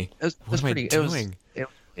with me? What am I doing?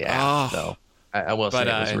 So. I will say it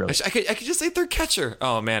was really. I could just say third catcher.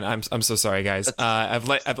 Oh man, I'm so sorry, guys.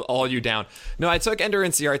 I've all you down. No, I took Ender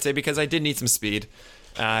and Ciarte because I did need some speed.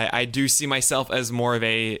 I do see myself as more of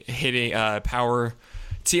a hitting power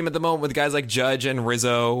team at the moment with guys like Judge and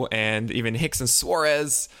Rizzo and even Hicks and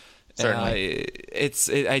Suarez. Certainly,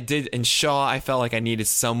 I did in Shaw. I felt like I needed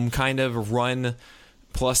some kind of run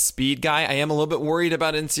plus speed guy. I am a little bit worried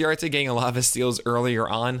about Inciarte getting a lot of his steals earlier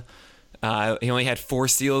on. He only had 4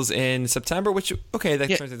 steals in September, which, okay, that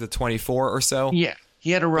turns into 24 or so. Yeah,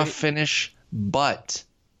 he had a rough finish, but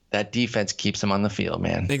that defense keeps him on the field,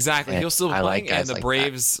 man. Exactly. He'll still be playing, and the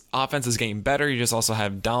Braves' offense is getting better. You just also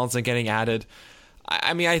have Donaldson getting added.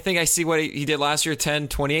 I mean, I think I see what he did last year,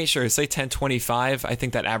 10-28, sure, say 10-25. I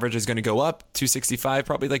think that average is going to go up, 265,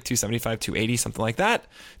 probably like 275, 280, something like that,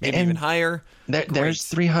 maybe even higher. There's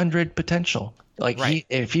 300 potential. Like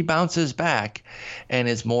if he bounces back and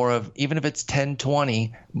is more of, even if it's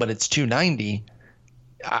 10-20, but it's 290,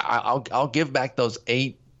 I'll give back those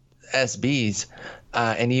 8 SBs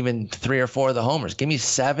and even 3 or 4 of the homers. Give me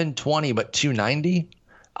 720, but 290.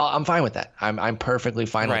 I'm fine with that. I'm perfectly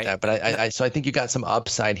fine with that. But so I think you got some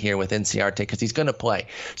upside here with Inciarte because he's going to play.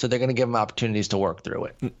 So they're going to give him opportunities to work through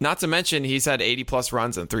it. Not to mention he's had 80-plus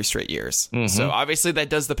runs in 3 straight years. Mm-hmm. So obviously that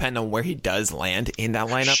does depend on where he does land in that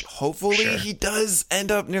lineup. Hopefully he does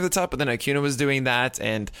end up near the top. But then Acuna was doing that.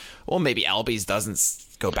 And, well, maybe Albies doesn't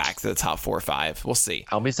go back to the top 4 or 5. We'll see.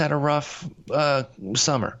 Albies had a rough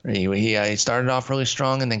summer. He started off really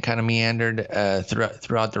strong and then kind of meandered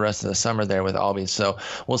throughout the rest of the summer there with Albies. So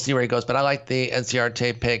we'll see where he goes. But I like the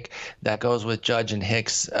Inciarte pick. That goes with Judge and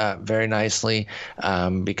Hicks very nicely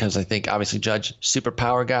because I think obviously Judge, super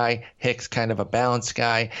power guy, Hicks kind of a balanced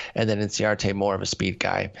guy, and then Inciarte more of a speed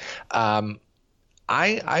guy.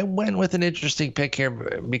 I went with an interesting pick here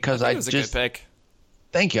because it was a good pick.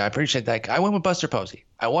 Thank you. I appreciate that. I went with Buster Posey.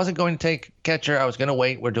 I wasn't going to take catcher. I was going to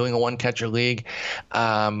wait. We're doing a 1-catcher league,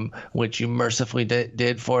 which you mercifully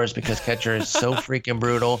did for us because catcher is so freaking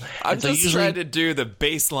brutal. I'm just trying to do the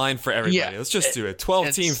baseline for everybody. Yeah, let's just do a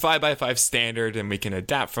 12-team 5x5 standard, and we can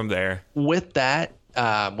adapt from there. With that,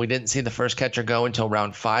 we didn't see the first catcher go until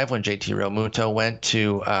round 5 when JT Realmuto went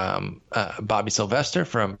to Bobby Sylvester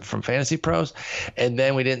from Fantasy Pros. And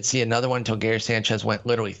then we didn't see another one until Gary Sanchez went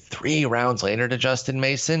literally 3 rounds later to Justin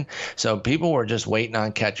Mason. So people were just waiting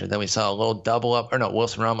on catcher. Then we saw a little double up.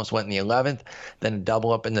 Wilson Ramos went in the 11th, then a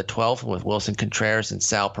double up in the 12th with Wilson Contreras and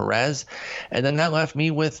Sal Perez. And then that left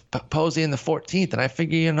me with Posey in the 14th. And I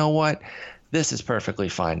figure, you know what? This is perfectly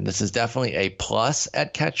fine. This is definitely a plus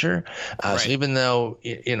at catcher. So even though,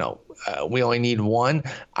 we only need 1,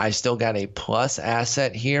 I still got a plus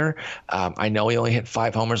asset here. I know he only hit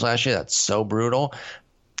 5 homers last year. That's so brutal.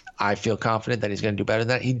 I feel confident that he's going to do better than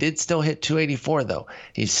that. He did still hit 284, though.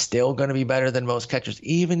 He's still going to be better than most catchers,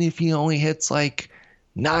 even if he only hits like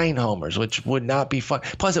 9 homers, which would not be fun.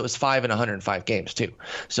 Plus, it was 5 in 105 games too.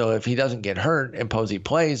 So if he doesn't get hurt and Posey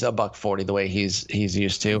plays $140 the way he's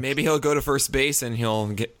used to, maybe he'll go to first base and he'll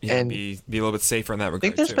be a little bit safer in that regard. I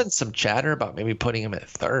think there's been some chatter about maybe putting him at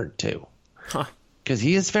third too. Huh? because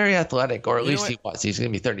he is very athletic, or at least he was. He's going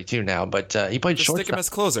to be 32 now, but he played shortstop. Stick him as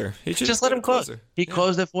closer. Just let him close. He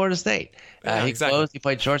closed at Florida State. He closed. He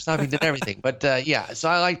played shortstop. He did everything. But so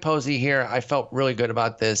I like Posey here. I felt really good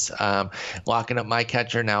about this. Locking up my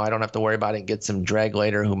catcher now. I don't have to worry about it and get some drag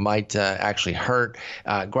later who might actually hurt.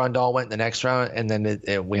 Grandal went in the next round, and then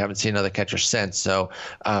we haven't seen another catcher since. So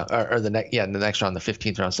in the next round, the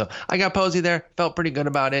 15th round. So I got Posey there. Felt pretty good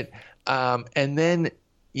about it. And then,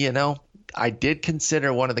 I did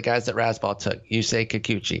consider one of the guys that Razzball took, Yusei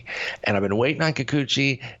Kikuchi. And I've been waiting on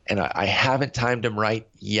Kikuchi, and I haven't timed him right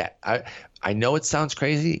yet. I know it sounds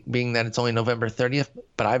crazy, being that it's only November 30th,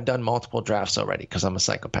 but I've done multiple drafts already because I'm a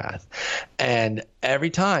psychopath. And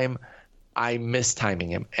every time I miss timing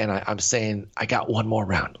him, and I'm saying, I got one more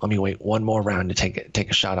round. Let me wait one more round to take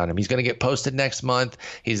a shot on him. He's going to get posted next month.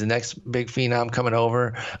 He's the next big phenom coming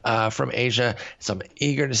over from Asia. So I'm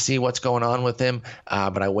eager to see what's going on with him.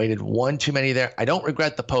 But I waited one too many there. I don't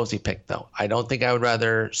regret the Posey pick, though. I don't think I would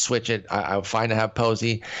rather switch it. I would fine to have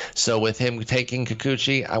Posey. So with him taking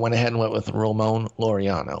Kikuchi, I went ahead and went with Ramon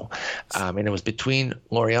Laureano. And it was between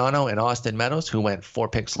Laureano and Austin Meadows, who went 4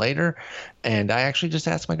 picks later. And I actually just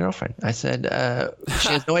asked my girlfriend. I said, she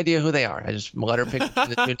has no idea who they are. I just let her pick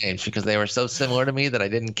the 2 names because they were so similar to me that I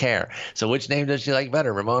didn't care. So which name does she like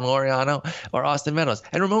better, Ramon Laureano or Austin Meadows?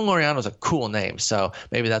 And Ramon Laureano is a cool name, so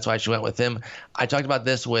maybe that's why she went with him. I talked about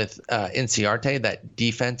this with Inciarte, that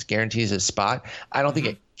defense guarantees his spot. I don't think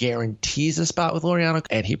it guarantees a spot with Laureano,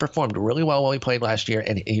 and he performed really well while he played last year,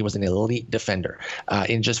 and he was an elite defender.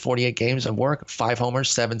 In just 48 games of work, 5 homers,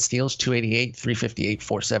 7 steals, 288, 358,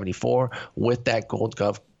 474 with that Gold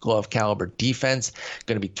Glove caliber defense.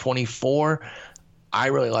 Going to be 24. I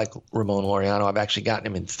really like Ramon Laureano. I've actually gotten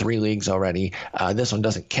him in 3 leagues already. This one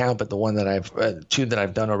doesn't count, but the one that 2 that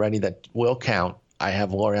I've done already that will count, I have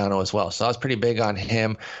Laureano as well. So I was pretty big on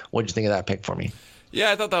him. What did you think of that pick for me? Yeah,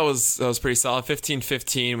 I thought that was pretty solid.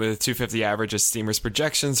 15-15 with a 250 average as Steamer's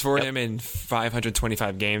projections for him in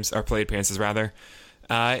 525 games, or play appearances rather.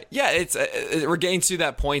 It's we're getting to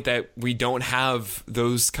that point that we don't have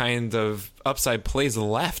those kind of upside plays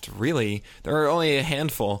left, really. There are only a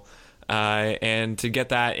handful. And to get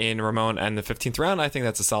that in Ramon and the 15th round, I think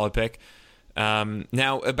that's a solid pick.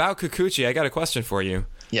 Now, about Kikuchi, I got a question for you.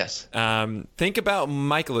 Yes. Think about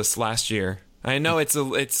Michaelis last year. I know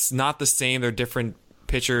it's not the same. They're different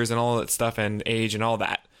pitchers and all that stuff, and age and all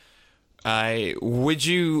that. Would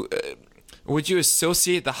you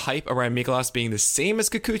associate the hype around Mikolas being the same as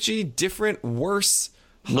Kikuchi, different, worse,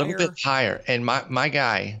 higher? A little bit higher. And my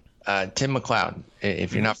guy, Tim McLeod.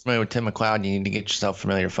 If you're not familiar with Tim McLeod, you need to get yourself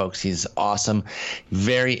familiar, folks. He's awesome.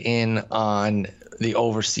 Very in on the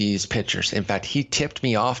overseas pitchers. In fact, he tipped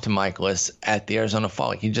me off to Michaelis at the Arizona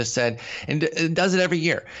Fall. He just said, and does it every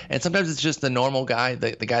year. And sometimes it's just the normal guy,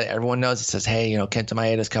 the guy that everyone knows. He says, hey, Kenta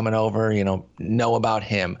Maeda's coming over, know about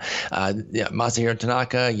him. Masahiro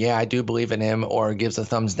Tanaka, I do believe in him, or gives a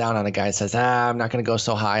thumbs down on a guy and says, I'm not going to go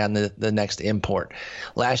so high on the next import.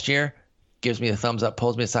 Last year, gives me a thumbs up,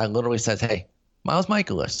 pulls me aside, literally says, hey, Miles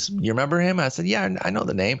Michaelis, you remember him? I said, yeah, I know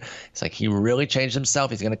the name. It's like he really changed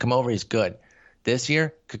himself. He's going to come over. He's good. This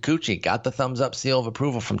year, Kikuchi got the thumbs up seal of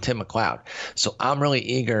approval from Tim McLeod. So I'm really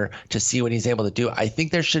eager to see what he's able to do. I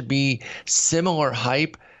think there should be similar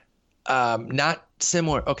hype, not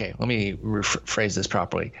similar. Okay, let me rephrase this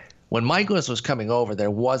properly. When Michaelis was coming over, there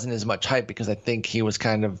wasn't as much hype because I think he was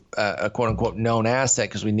kind of a quote-unquote known asset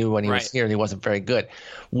because we knew when he was here he wasn't very good.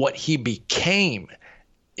 What he became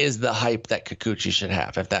is the hype that Kikuchi should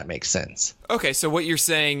have, if that makes sense. Okay, so what you're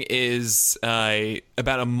saying is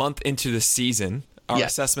about a month into the season, our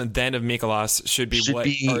assessment then of Mikolas should be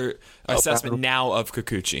our assessment now of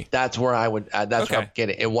Kikuchi. That's where I would where I would get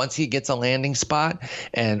it. And once he gets a landing spot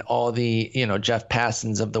and all the Jeff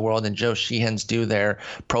Passons of the world and Joe Sheehans do their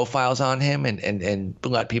profiles on him and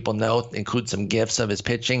let people know, include some gifs of his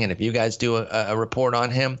pitching, and if you guys do a report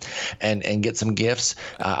on him and get some gifs,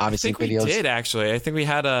 obviously I think videos. We did actually. I think we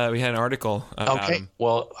had an article about him.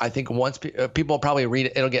 Well, I think once people probably read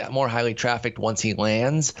it, it'll get more highly trafficked once he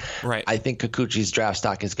lands. Right. I think Kikuchi's draft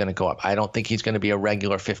stock is going to go up. I don't think he's going to be a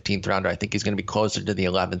regular 15th rounder. I think he's going to be closer to the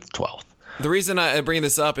 11th, 12th. The reason I bring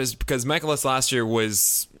this up is because Michaelis last year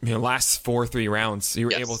was, last 4-3 rounds. You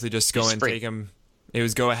were able to just go and take him. It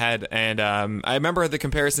was go ahead. And I remember the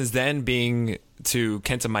comparisons then being to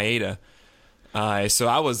Kenta Maeda. So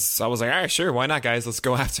I was like, all right, sure. Why not, guys? Let's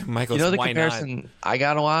go after Michaelis. The why comparison not? I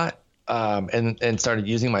got a lot and started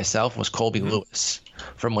using myself was Colby Lewis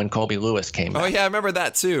from when Colby Lewis came back. Oh, yeah, I remember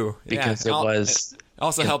that too. Because it was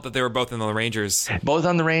Also helped that they were both in the Rangers. Both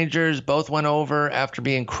on the Rangers, both went over after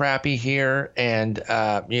being crappy here, and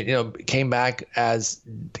came back as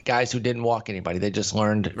guys who didn't walk anybody. They just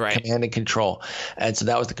learned command and control, and so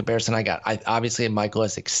that was the comparison I got. Obviously,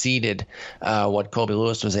 Michaelis exceeded what Colby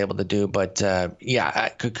Lewis was able to do, but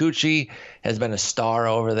Kikuchi has been a star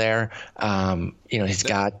over there. He's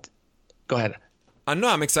got. Go ahead. No,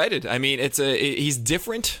 I'm excited. I mean, he's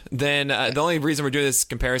different than the only reason we're doing this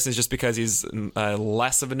comparison is just because he's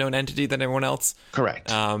less of a known entity than everyone else. Correct.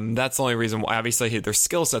 That's the only reason. Obviously, their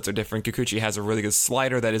skill sets are different. Kikuchi has a really good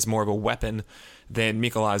slider that is more of a weapon than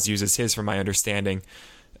Mikolas uses his, from my understanding.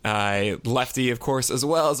 Lefty, of course, as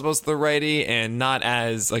well as opposed to the righty, and not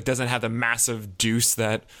as doesn't have the massive deuce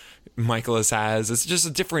that Michaelis has. It's just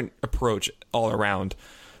a different approach all around.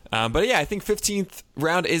 But yeah, I think 15th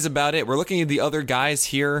round is about it. We're looking at the other guys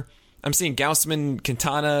here. I'm seeing Gausman,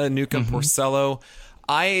 Quintana, Newcomb, Porcello.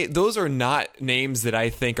 Those are not names that I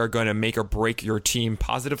think are going to make or break your team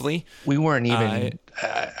positively. We weren't even.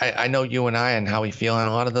 I know you and I and how we feel on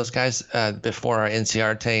a lot of those guys before our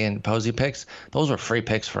NCRT and Posey picks. Those were free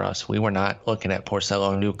picks for us. We were not looking at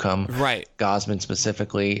Porcello, Newcomb, Gausman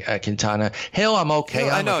specifically, Quintana. Hill, I'm okay.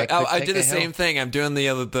 I know. I did the same thing. I'm doing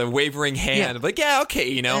the wavering hand. Yeah.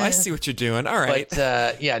 Okay. I see what you're doing. All right.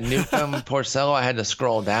 But Newcomb, Porcello, I had to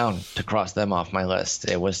scroll down to cross them off my list.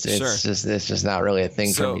 It's just not really a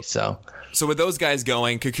thing for me. So with those guys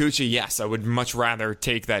going, Kikuchi, yes, I would much rather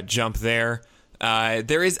take that jump there.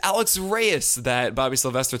 There is Alex Reyes that Bobby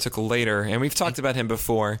Sylvester took later, and we've talked about him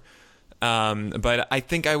before. But I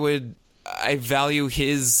think I value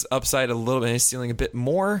his upside a little bit, his ceiling a bit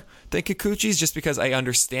more than Kikuchi's, just because I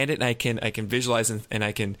understand it and I can visualize and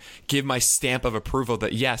I can give my stamp of approval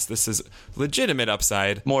that yes, this is legitimate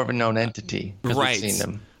upside. More of a known entity, right? We've seen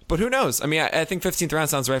them. But who knows? I mean, I think 15th round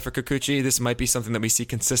sounds right for Kikuchi. This might be something that we see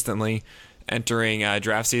consistently entering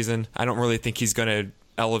draft season. I don't really think he's going to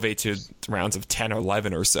elevate to rounds of 10 or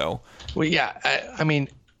 11 or so. Well, yeah. I mean,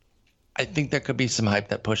 I think there could be some hype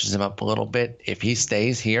that pushes him up a little bit. If he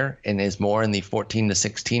stays here and is more in the 14 to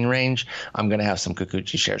 16 range, I'm going to have some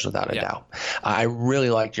Kikuchi shares without a doubt. I really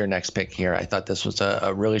liked your next pick here. I thought this was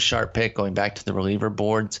a really sharp pick going back to the reliever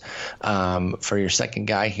boards. For your second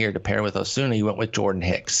guy here to pair with Osuna, you went with Jordan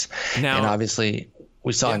Hicks. And obviously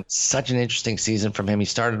we saw such an interesting season from him. He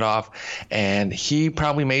started off, and he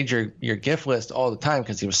probably made your gift list all the time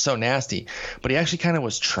because he was so nasty. But he actually kind of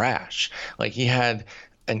was trash. He had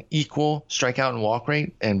an equal strikeout and walk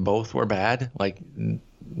rate, and both were bad.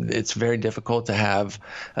 It's very difficult to have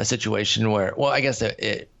a situation where, well, I guess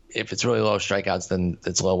if it's really low strikeouts, then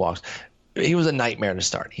it's low walks. He was a nightmare to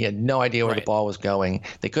start. He had no idea where the ball was going.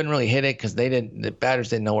 They couldn't really hit it because the batters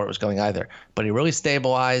didn't know where it was going either. But he really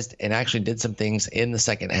stabilized and actually did some things in the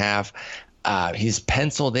second half. He's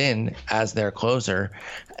penciled in as their closer,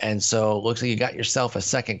 and so it looks like you got yourself a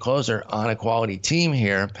second closer on a quality team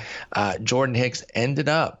here. Jordan Hicks ended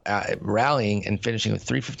up rallying and finishing with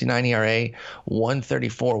 3.59 ERA,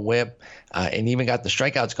 134 WHIP, and even got the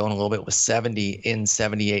strikeouts going a little bit with 70 in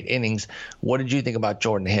 78 innings. What did you think about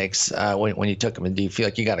Jordan Hicks when you took him? And do you feel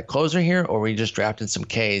like you got a closer here, or were you just drafting some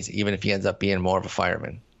Ks, even if he ends up being more of a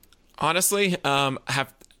fireman? Honestly,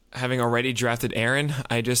 having already drafted Aaron,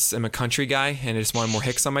 I just am a country guy and I just wanted more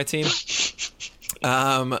Hicks on my team.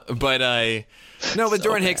 But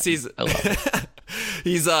Jordan Hicks, he's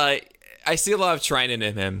I see a lot of Treinen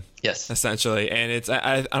in him. Yes, essentially, and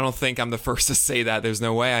I don't think I'm the first to say that. There's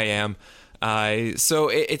no way I am. So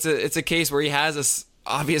it's a case where he has this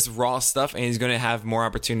obvious raw stuff, and he's going to have more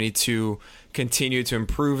opportunity to continue to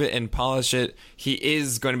improve it and polish it. He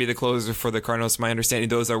is going to be the closer for the Cardinals. My understanding,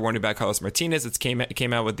 those are warning about Carlos Martinez. It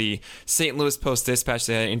came out with the St. Louis Post-Dispatch.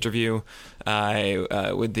 They had an interview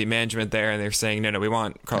with the management there, and they're saying, no, we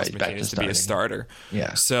want Carlos Martinez to be a starter.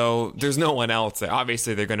 Yeah. So there's no one else.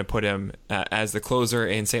 Obviously, they're going to put him as the closer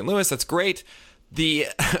in St. Louis. That's great.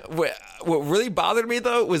 What really bothered me,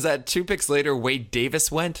 though, was that 2 picks later, Wade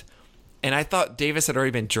Davis went. And I thought Davis had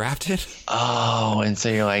already been drafted. Oh, and so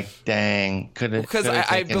you're like, dang, because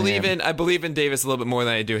I believe in Davis a little bit more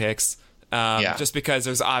than I do Hicks. Just because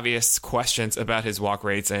there's obvious questions about his walk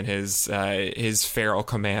rates and his feral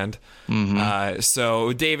command. Mm-hmm.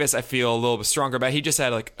 So Davis, I feel a little bit stronger about. He just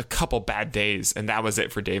had a couple bad days, and that was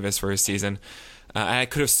it for Davis for his season. I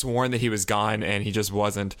could have sworn that he was gone, and he just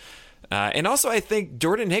wasn't. And also, I think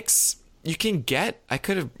Jordan Hicks, I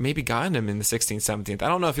could have maybe gotten him in the 16th, 17th. I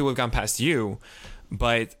don't know if he would have gone past you,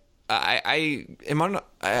 but I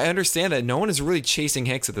understand that no one is really chasing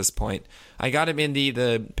Hicks at this point. I got him in the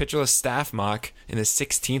pitcherless staff mock in the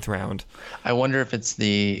 16th round. I wonder if it's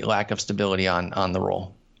the lack of stability on the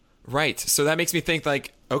roll. Right. So that makes me think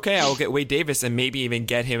okay, I'll get Wade Davis and maybe even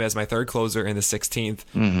get him as my third closer in the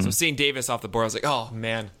 16th. So seeing Davis off the board, I was like, oh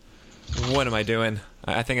man, what am I doing?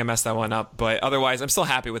 I think I messed that one up. But otherwise, I'm still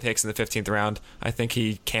happy with Hicks in the 15th round. I think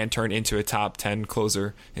he can turn into a top 10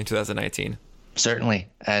 closer in 2019. Certainly.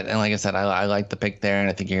 And like I said, I like the pick there, and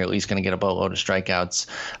I think you're at least going to get a boatload of strikeouts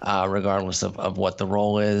regardless of what the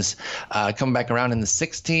role is. Coming back around in the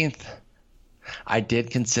 16th, I did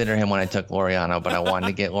consider him when I took Laureano, but I wanted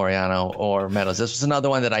to get Laureano or Meadows. This was another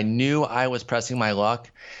one that I knew I was pressing my luck.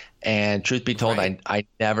 And truth be told, right. I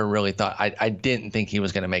never really thought – I didn't think he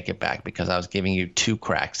was going to make it back because I was giving you 2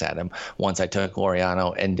 cracks at him once I took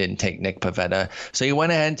Laureano and didn't take Nick Pivetta. So you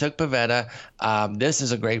went ahead and took Pivetta. This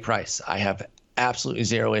is a great price. I have absolutely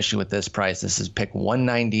zero issue with this price. This is pick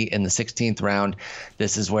 190 in the 16th round.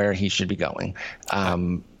 This is where he should be going.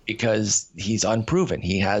 Because he's unproven.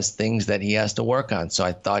 He has things that he has to work on. So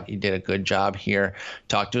I thought you did a good job here.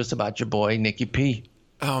 Talk to us about your boy, Nicky P.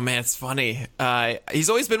 Oh, man, it's funny. He's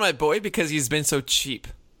always been my boy because he's been so cheap.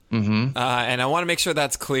 And I want to make sure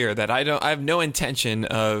that's clear, that I have no intention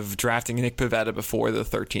of drafting Nick Pivetta before the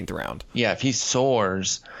 13th round. Yeah, if he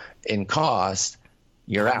soars in cost,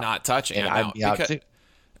 you're out. I'm not touching him. I'd be out too.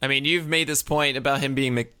 I mean, you've made this point about him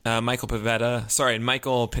being Michael Pineda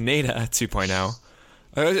 2.0.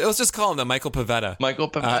 Let's just call him the Michael Pivetta.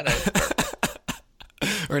 Michael Pivetta.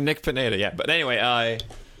 Or Nick Pineda, yeah. But anyway,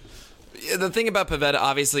 the thing about Pivetta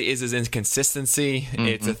obviously is his inconsistency.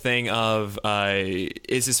 It's a thing of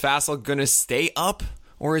is his fastball going to stay up,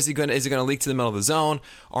 or is it going to leak to the middle of the zone?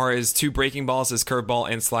 Or is 2 breaking balls, his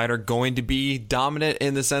curveball and slider, going to be dominant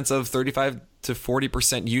in the sense of 35 to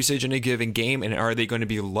 40% usage in a given game, and are they going to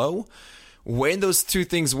be low? When those 2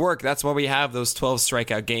 things work, that's why we have those 12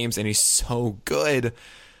 strikeout games, and he's so good.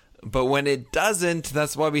 But when it doesn't,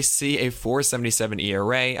 that's why we see a 4.77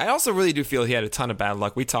 ERA. I also really do feel he had a ton of bad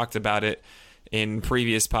luck. We talked about it in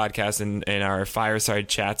previous podcasts and in our fireside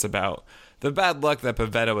chats about the bad luck that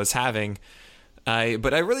Pivetta was having.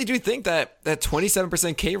 But I really do think that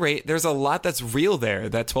 27% K rate, there's a lot that's real there.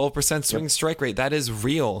 That 12% swing strike rate, that is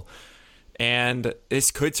real. And this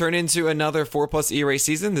could turn into another 4+ ERA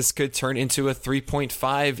season. This could turn into a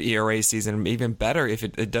 3.5 ERA season, even better if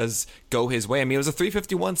it does go his way. I mean, it was a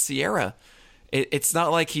 351 SIERA. It's not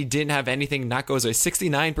like he didn't have anything not go his way.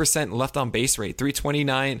 69% left on base rate,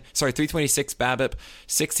 326 BABIP,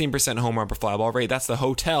 16% home run per fly ball rate. That's the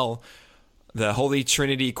holy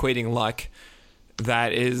trinity equating luck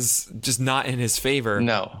that is just not in his favor.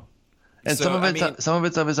 No. And so, some of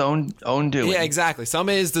it's of his own doing. Yeah, exactly. Some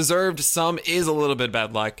is deserved. Some is a little bit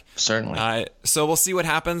bad luck. Certainly. So we'll see what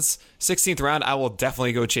happens. 16th round, I will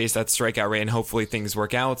definitely go chase that strikeout rate, and hopefully things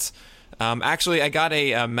work out. Actually, I got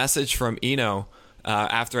a message from Eno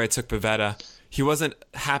after I took Pivetta. He wasn't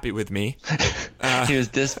happy with me. He was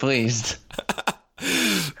displeased.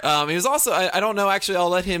 He was also, I don't know, actually, I'll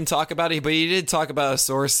let him talk about it, but he did talk about a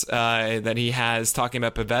source that he has talking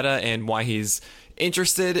about Pivetta and why he's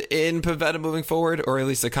interested in Pivetta moving forward, or at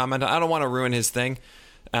least a comment. I don't want to ruin his thing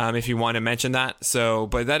if you want to mention that. So,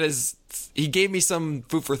 but that is, he gave me some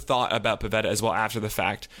food for thought about Pivetta as well after the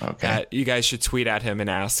fact. Okay. You guys should tweet at him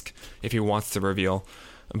and ask if he wants to reveal.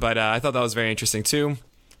 But I thought that was very interesting too.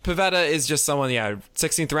 Pivetta is just someone,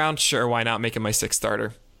 16th round, sure, why not make him my 6th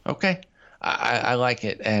starter? Okay. I like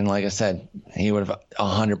it. And like I said, he would have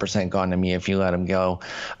 100% gone to me if you let him go.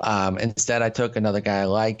 Instead, I took another guy I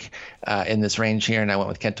like in this range here, and I went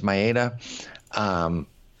with Kenta Maeda.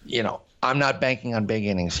 I'm not banking on big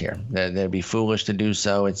innings here. That'd be foolish to do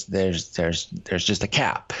so. There's just a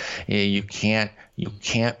cap. You can't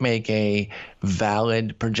make a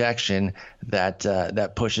valid projection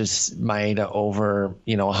that pushes Maeda over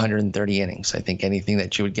 130 innings. I think anything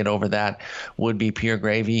that you would get over that would be pure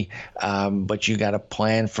gravy. But you got to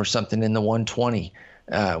plan for something in the 120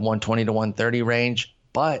 to 130 range.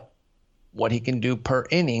 But what he can do per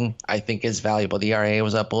inning, I think, is valuable. The ERA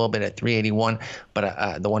was up a little bit at 381, but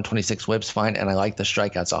the 126 whip's fine, and I like the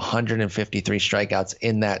strikeouts. 153 strikeouts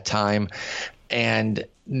in that time. And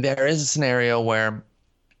there is a scenario where,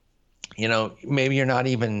 maybe you're not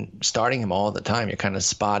even starting him all the time. You're kind of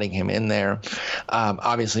spotting him in there.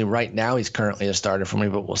 Obviously, right now he's currently a starter for me,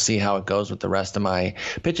 but we'll see how it goes with the rest of my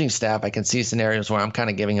pitching staff. I can see scenarios where I'm kind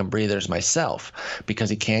of giving him breathers myself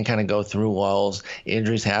because he can kind of go through lulls.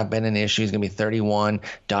 Injuries have been an issue. He's going to be 31.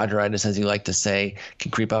 Dodgeritis, as you like to say,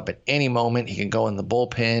 can creep up at any moment. He can go in the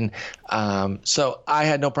bullpen. So I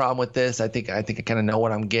had no problem with this. I think I kind of know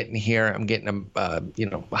what I'm getting here. I'm getting him,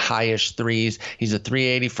 highish threes. He's a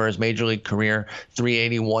 380 for his major league career,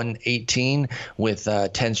 381-18 with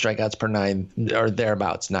 10 strikeouts per 9 or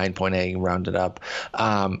thereabouts, 9.8 rounded up.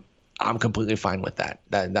 I'm completely fine with that.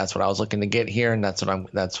 That's what I was looking to get here, and that's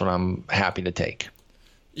what I'm happy to take.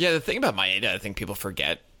 Yeah, the thing about Maeda, I think people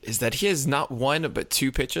forget, is that he has not one but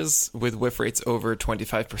 2 pitches with whiff rates over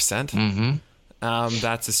 25%. Mm-hmm.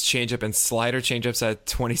 That's his changeup and slider. Changeups at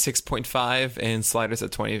 26.5 and sliders at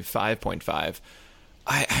 25.5.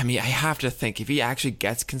 I mean, I have to think if he actually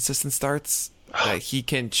gets consistent starts, that he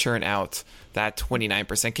can churn out that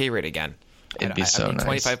 29% K rate again. It'd be so nice.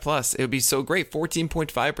 25 plus. It would be so great.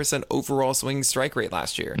 14.5% overall swinging strike rate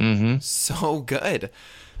last year. Mm-hmm. So good.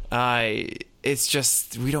 It's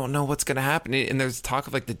just we don't know what's going to happen. And there's talk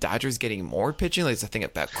of like the Dodgers getting more pitching. Like, there's a thing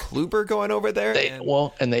about Kluber going over there.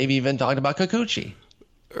 And they've even talked about Kikuchi.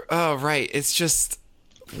 Oh, right. It's just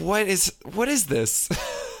what is this?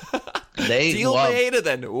 They deal Maeda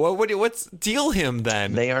then. What's deal him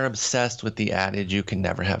then? They are obsessed with the adage you can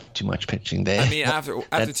never have too much pitching. After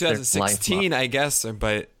 2016, I guess,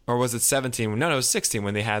 or was it 17? No, it was 16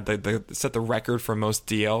 when they had the set the record for most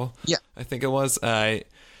DL. Yeah, I think it was.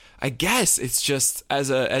 I guess it's just as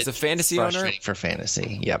a fantasy owner for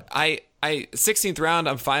fantasy. Yep. I 16th round,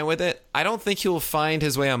 I'm fine with it. I don't think he'll find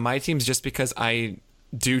his way on my teams just because I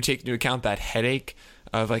do take into account that headache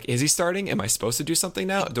of like, is he starting? Am I supposed to do something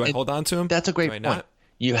now? Do I hold on to him? That's a great point. Not?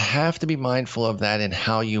 You have to be mindful of that and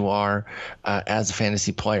how you are as a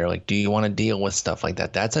fantasy player. Like, do you want to deal with stuff like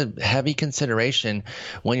that? That's a heavy consideration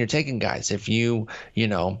when you're taking guys. If you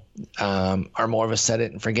are more of a set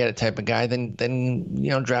it and forget it type of guy,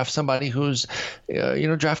 then draft somebody who's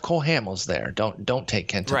draft Cole Hamels there. Don't take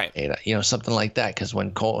Kenta Maeda, something like that. Because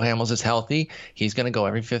when Cole Hamels is healthy, he's going to go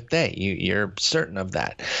every 5th day. You're certain of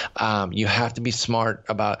that. You have to be smart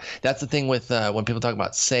about. That's the thing with when people talk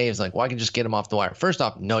about saves. Like, well, I can just get him off the wire. First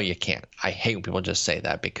off, no, you can't. I hate when people just say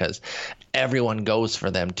that because everyone goes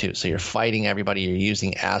for them too. So you're fighting everybody. You're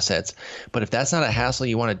using assets. But if that's not a hassle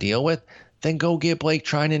you want to deal with, then go get Blake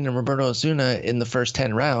Trinan and Roberto Osuna in the first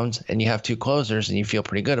 10 rounds, and you have 2 closers, and you feel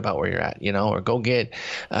pretty good about where you're at, or go get,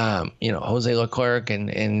 Jose Leclerc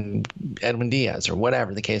and Edwin Diaz or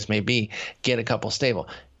whatever the case may be. Get a couple stable.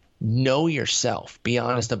 Know yourself. Be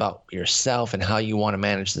honest about yourself and how you want to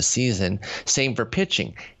manage the season. Same for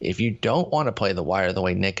pitching. If you don't want to play the wire the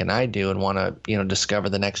way Nick and I do and want to, discover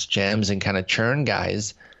the next gems and kind of churn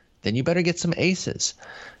guys, then you better get some aces.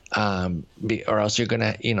 Or else you're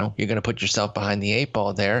gonna put yourself behind the 8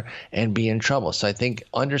 ball there and be in trouble. So I think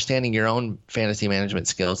understanding your own fantasy management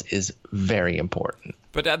skills is very important.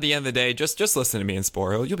 But at the end of the day, just listen to me and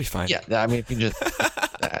Sporo. You'll be fine. Yeah, I mean, if you just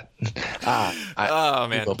that. Oh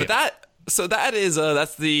man, but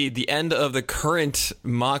that's the end of the current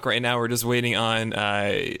mock right now. We're just waiting on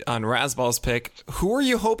Rasball's pick. Who are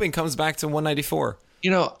you hoping comes back to 194?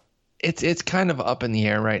 It's kind of up in the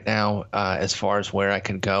air right now as far as where I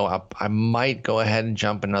could go. I might go ahead and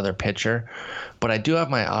jump another pitcher, but I do have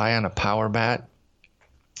my eye on a power bat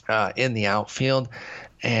in the outfield,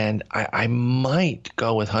 and I might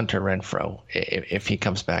go with Hunter Renfroe if he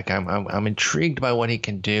comes back. I'm intrigued by what he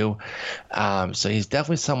can do. So he's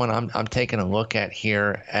definitely someone I'm taking a look at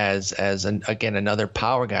here as another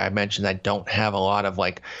power guy. I mentioned I don't have a lot of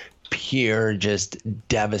like pure just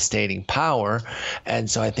devastating power, and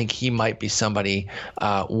so I think he might be somebody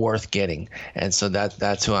worth getting, and so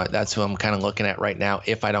that's who I'm kind of looking at right now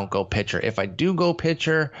if I don't go pitcher. If I do go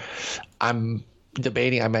pitcher, I'm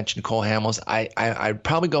debating. I mentioned Cole Hamels. I'd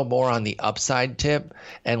probably go more on the upside tip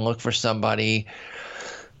and look for somebody.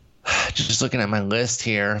 Just looking at my list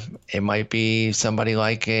here, it might be somebody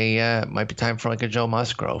like might be time for like a Joe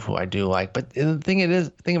Musgrove, who I do like. But the thing of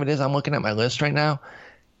it is, I'm looking at my list right now.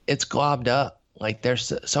 It's globbed up. Like,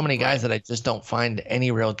 there's so many guys that I just don't find any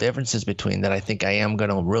real differences between that I think I am going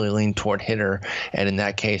to really lean toward hitter. And in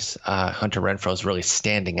that case, Hunter Renfroe is really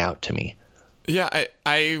standing out to me. Yeah,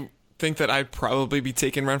 I think that I'd probably be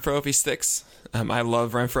taking Renfroe if he sticks. I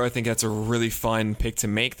love Renfroe. I think that's a really fun pick to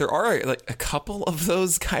make. There are like a couple of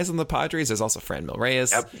those guys on the Padres. There's also Franmil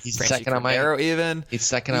Reyes. Yep, he's Franchi second on my even. He's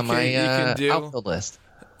second on my outfield list.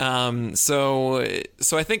 So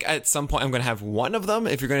I think at some point I'm going to have one of them.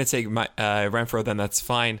 If you're going to take my Renfroe, then that's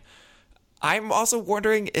fine. I'm also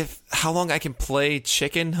wondering how long I can play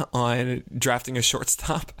chicken on drafting a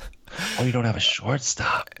shortstop. Oh, you don't have a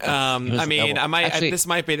shortstop. I mean, I might. This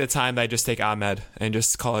might be the time that I just take Ahmed and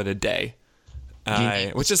just call it a day.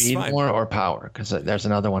 Which is fine. More or power? Because there's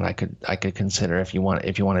another one I could consider if you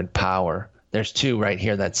wanted power. There's 2 right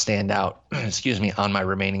here that stand out. Excuse me, on my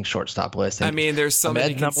remaining shortstop list. And I mean, there's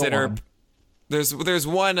somebody to consider. There's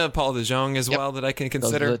one Paul DeJong as well that I can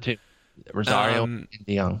consider. Those are the 2. Rosario and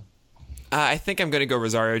DeYoung. I think I'm going to go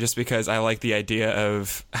Rosario just because I like the idea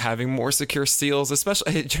of having more secure steals,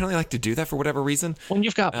 especially I generally like to do that for whatever reason. When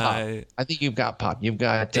you've got Pop. I think you've got Pop. You've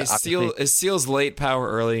got steals late, power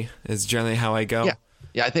early is generally how I go.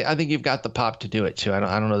 Yeah, I think you've got the pop to do it too. I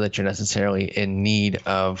don't know that you're necessarily in need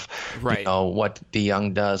of what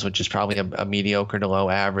DeYoung does, which is probably a mediocre to low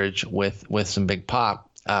average with some big pop.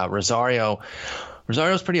 Rosario's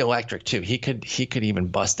pretty electric too. He could even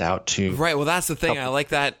bust out to right. Well, that's the thing. I like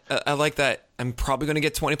that. I'm probably going to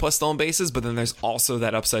get 20 plus stolen bases, but then there's also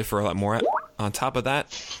that upside for a lot more on top of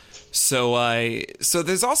that. So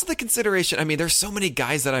there's also the consideration. I mean, there's so many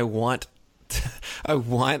guys that I want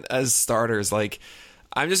as starters. Like,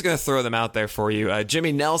 I'm just going to throw them out there for you.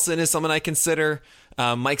 Jimmy Nelson is someone I consider.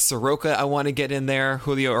 Mike Soroka, I want to get in there.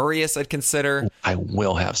 Julio Urias, I'd consider. I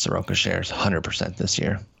will have Soroka shares 100% this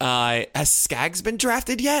year. Has Skaggs been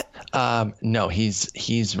drafted yet? No,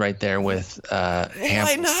 he's right there with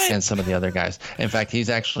Hamilton and some of the other guys. In fact, he's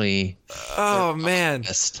actually. Oh man,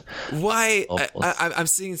 why? I'm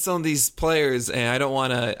seeing some of these players, and I don't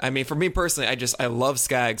want to. I mean, for me personally, I love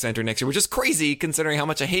Skaggs enter next year, which is crazy considering how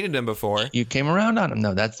much I hated him before. You came around on him,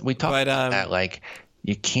 though. We talked about that. Like,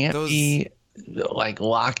 you can't be like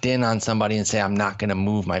locked in on somebody and say I'm not going to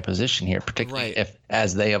move my position here, particularly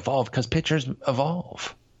as they evolve, because pitchers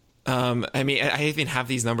evolve. I mean, I even have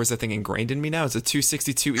these numbers I think ingrained in me now. It's a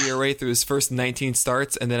 2.62 ERA through his first 19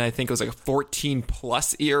 starts, and then I think it was like a 14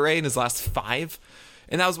 plus ERA in his last 5.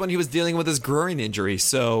 And that was when he was dealing with his groin injury.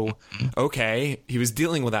 So, okay, he was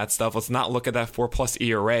dealing with that stuff. Let's not look at that 4+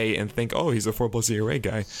 ERA and think, oh, he's a 4+ ERA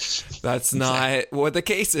guy. That's not what the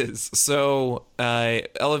case is. So,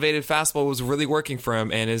 elevated fastball was really working for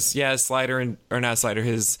him. And his changeup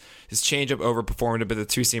overperformed a bit. The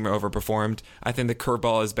two-seamer overperformed. I think the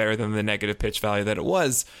curveball is better than the negative pitch value that it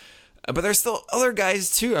was. But there's still other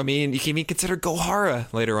guys, too. I mean, you can even consider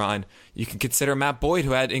Gohara later on. You can consider Matt Boyd,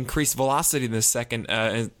 who had increased velocity in the second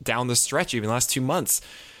down the stretch, even the last 2 months.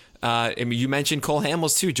 I mean, you mentioned Cole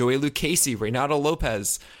Hamels, too. Joey Lucchesi, Reynaldo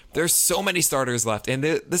Lopez. There's so many starters left. And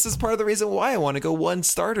this is part of the reason why I want to go one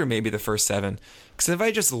starter maybe the first 7. Because if I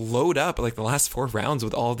just load up like the last 4 rounds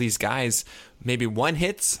with all these guys, maybe one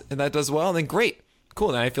hits and that does well, then great.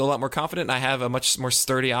 Cool. Then I feel a lot more confident and I have a much more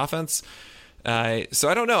sturdy offense. So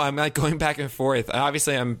I don't know. I'm like going back and forth.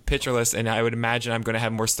 Obviously, I'm pitcherless, and I would imagine I'm going to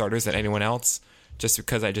have more starters than anyone else, just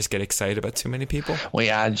because I just get excited about too many people. Well,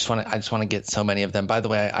 yeah, I just want to get so many of them. By the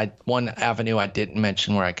way, one avenue I didn't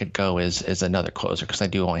mention where I could go is another closer, because I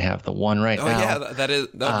do only have the one right now. Oh yeah, that is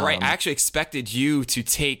right. I actually expected you to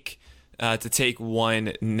take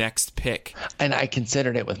one next pick, and I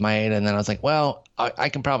considered it with my 8, and then I was like, well, I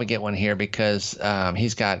can probably get one here because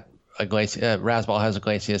he's got. Rasball has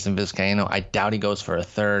Iglesias and Vizcaino. I doubt he goes for a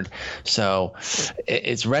third. So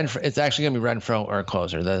it's actually going to be Renfroe or a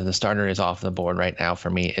closer. The starter is off the board right now for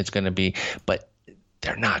me. It's going to be, but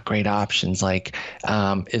they're not great options. Like,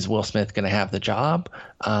 is Will Smith going to have the job?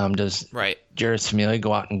 Does Jeurys Familia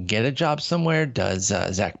go out and get a job somewhere? Does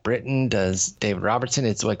Zach Britton? Does David Robertson?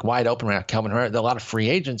 It's like wide open right now. Kelvin Herrera. There are a lot of free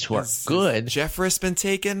agents who are good. Jeffress been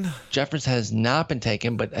taken? Jeffress has not been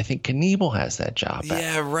taken, but I think Knievel has that job back.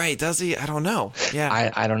 Yeah, right. Does he? I don't know.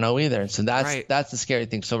 Yeah, I don't know either. So that's the scary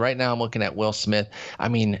thing. So right now I'm looking at Will Smith. I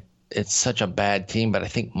mean, it's such a bad team, but I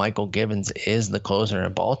think Michael Gibbons is the closer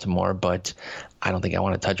in Baltimore, but I don't think I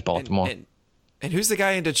want to touch Baltimore. And who's the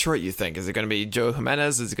guy in Detroit, you think? Is it going to be Joe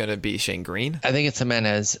Jimenez? Is it going to be Shane Green? I think it's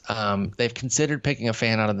Jimenez. They've considered picking a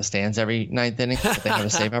fan out of the stands every 9th inning, but they have a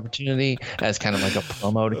save opportunity as kind of like a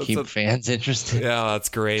promo to keep fans interested. Yeah, that's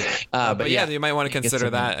great. But yeah, you might want to consider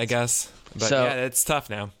that, I guess. But so, yeah, it's tough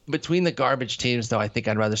now. Between the garbage teams, though, I think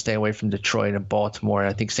I'd rather stay away from Detroit and Baltimore.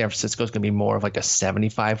 I think San Francisco is going to be more of like a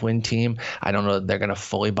 75-win team. I don't know that they're going to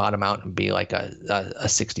fully bottom out and be like a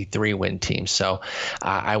 63-win team. So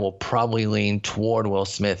I will probably lean toward Will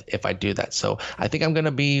Smith if I do that. So I think I'm going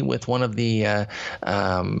to be with one of the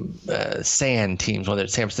San teams, whether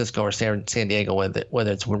it's San Francisco or San Diego,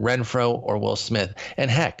 whether it's Renfroe or Will Smith. And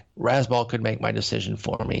heck, Rasball could make my decision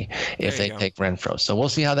for me if they take Renfroe. So we'll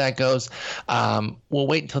see how that goes. We'll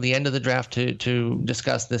wait until the end of the draft to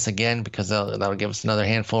discuss this again, because that'll give us another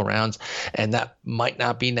handful of rounds, and that might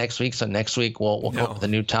not be next week. So next week we'll go with a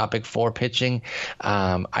new topic for pitching.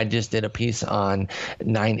 I just did a piece on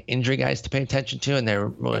 9 injury guys to pay attention to, and there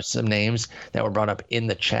were some names that were brought up in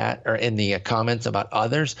the chat or in the comments about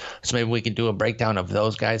others. So maybe we can do a breakdown of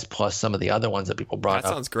those guys plus some of the other ones that people brought up. That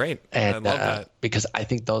sounds great. And, I love that. Because I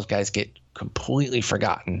think those guys get completely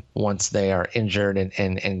forgotten once they are injured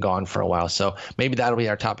and gone for a while. So maybe that'll be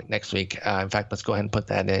our topic next week. In fact, let's go ahead and put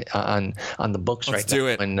that on the books let's right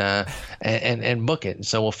do now it. and book it.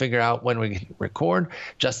 So we'll figure out when we record.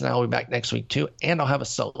 Justin and I will be back next week too, and I'll have a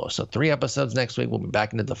solo. So 3 episodes next week. We'll be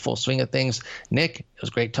back into the full swing of things. Nick, it was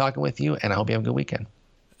great talking with you, and I hope you have a good weekend.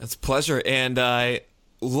 It's a pleasure. And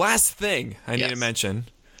last thing I need to mention.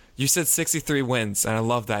 You said 63 wins, and I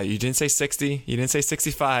love that. You didn't say 60. You didn't say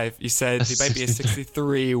 65. You said they might be a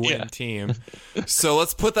 63-win team. So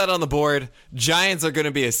let's put that on the board. Giants are going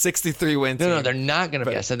to be a 63-win team. No, they're not going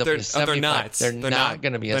to be. I said they're not. They're not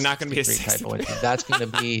going to be a 63 type of win team. That's going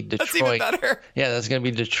to be Detroit. That's even better. Yeah, that's going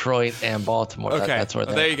to be Detroit and Baltimore. Okay, that's where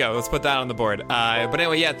there you go. Let's put that on the board. But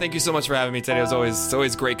anyway, yeah, thank you so much for having me today. It's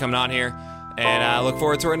always great coming on here, and I look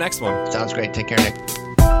forward to our next one. Sounds great. Take care, Nick.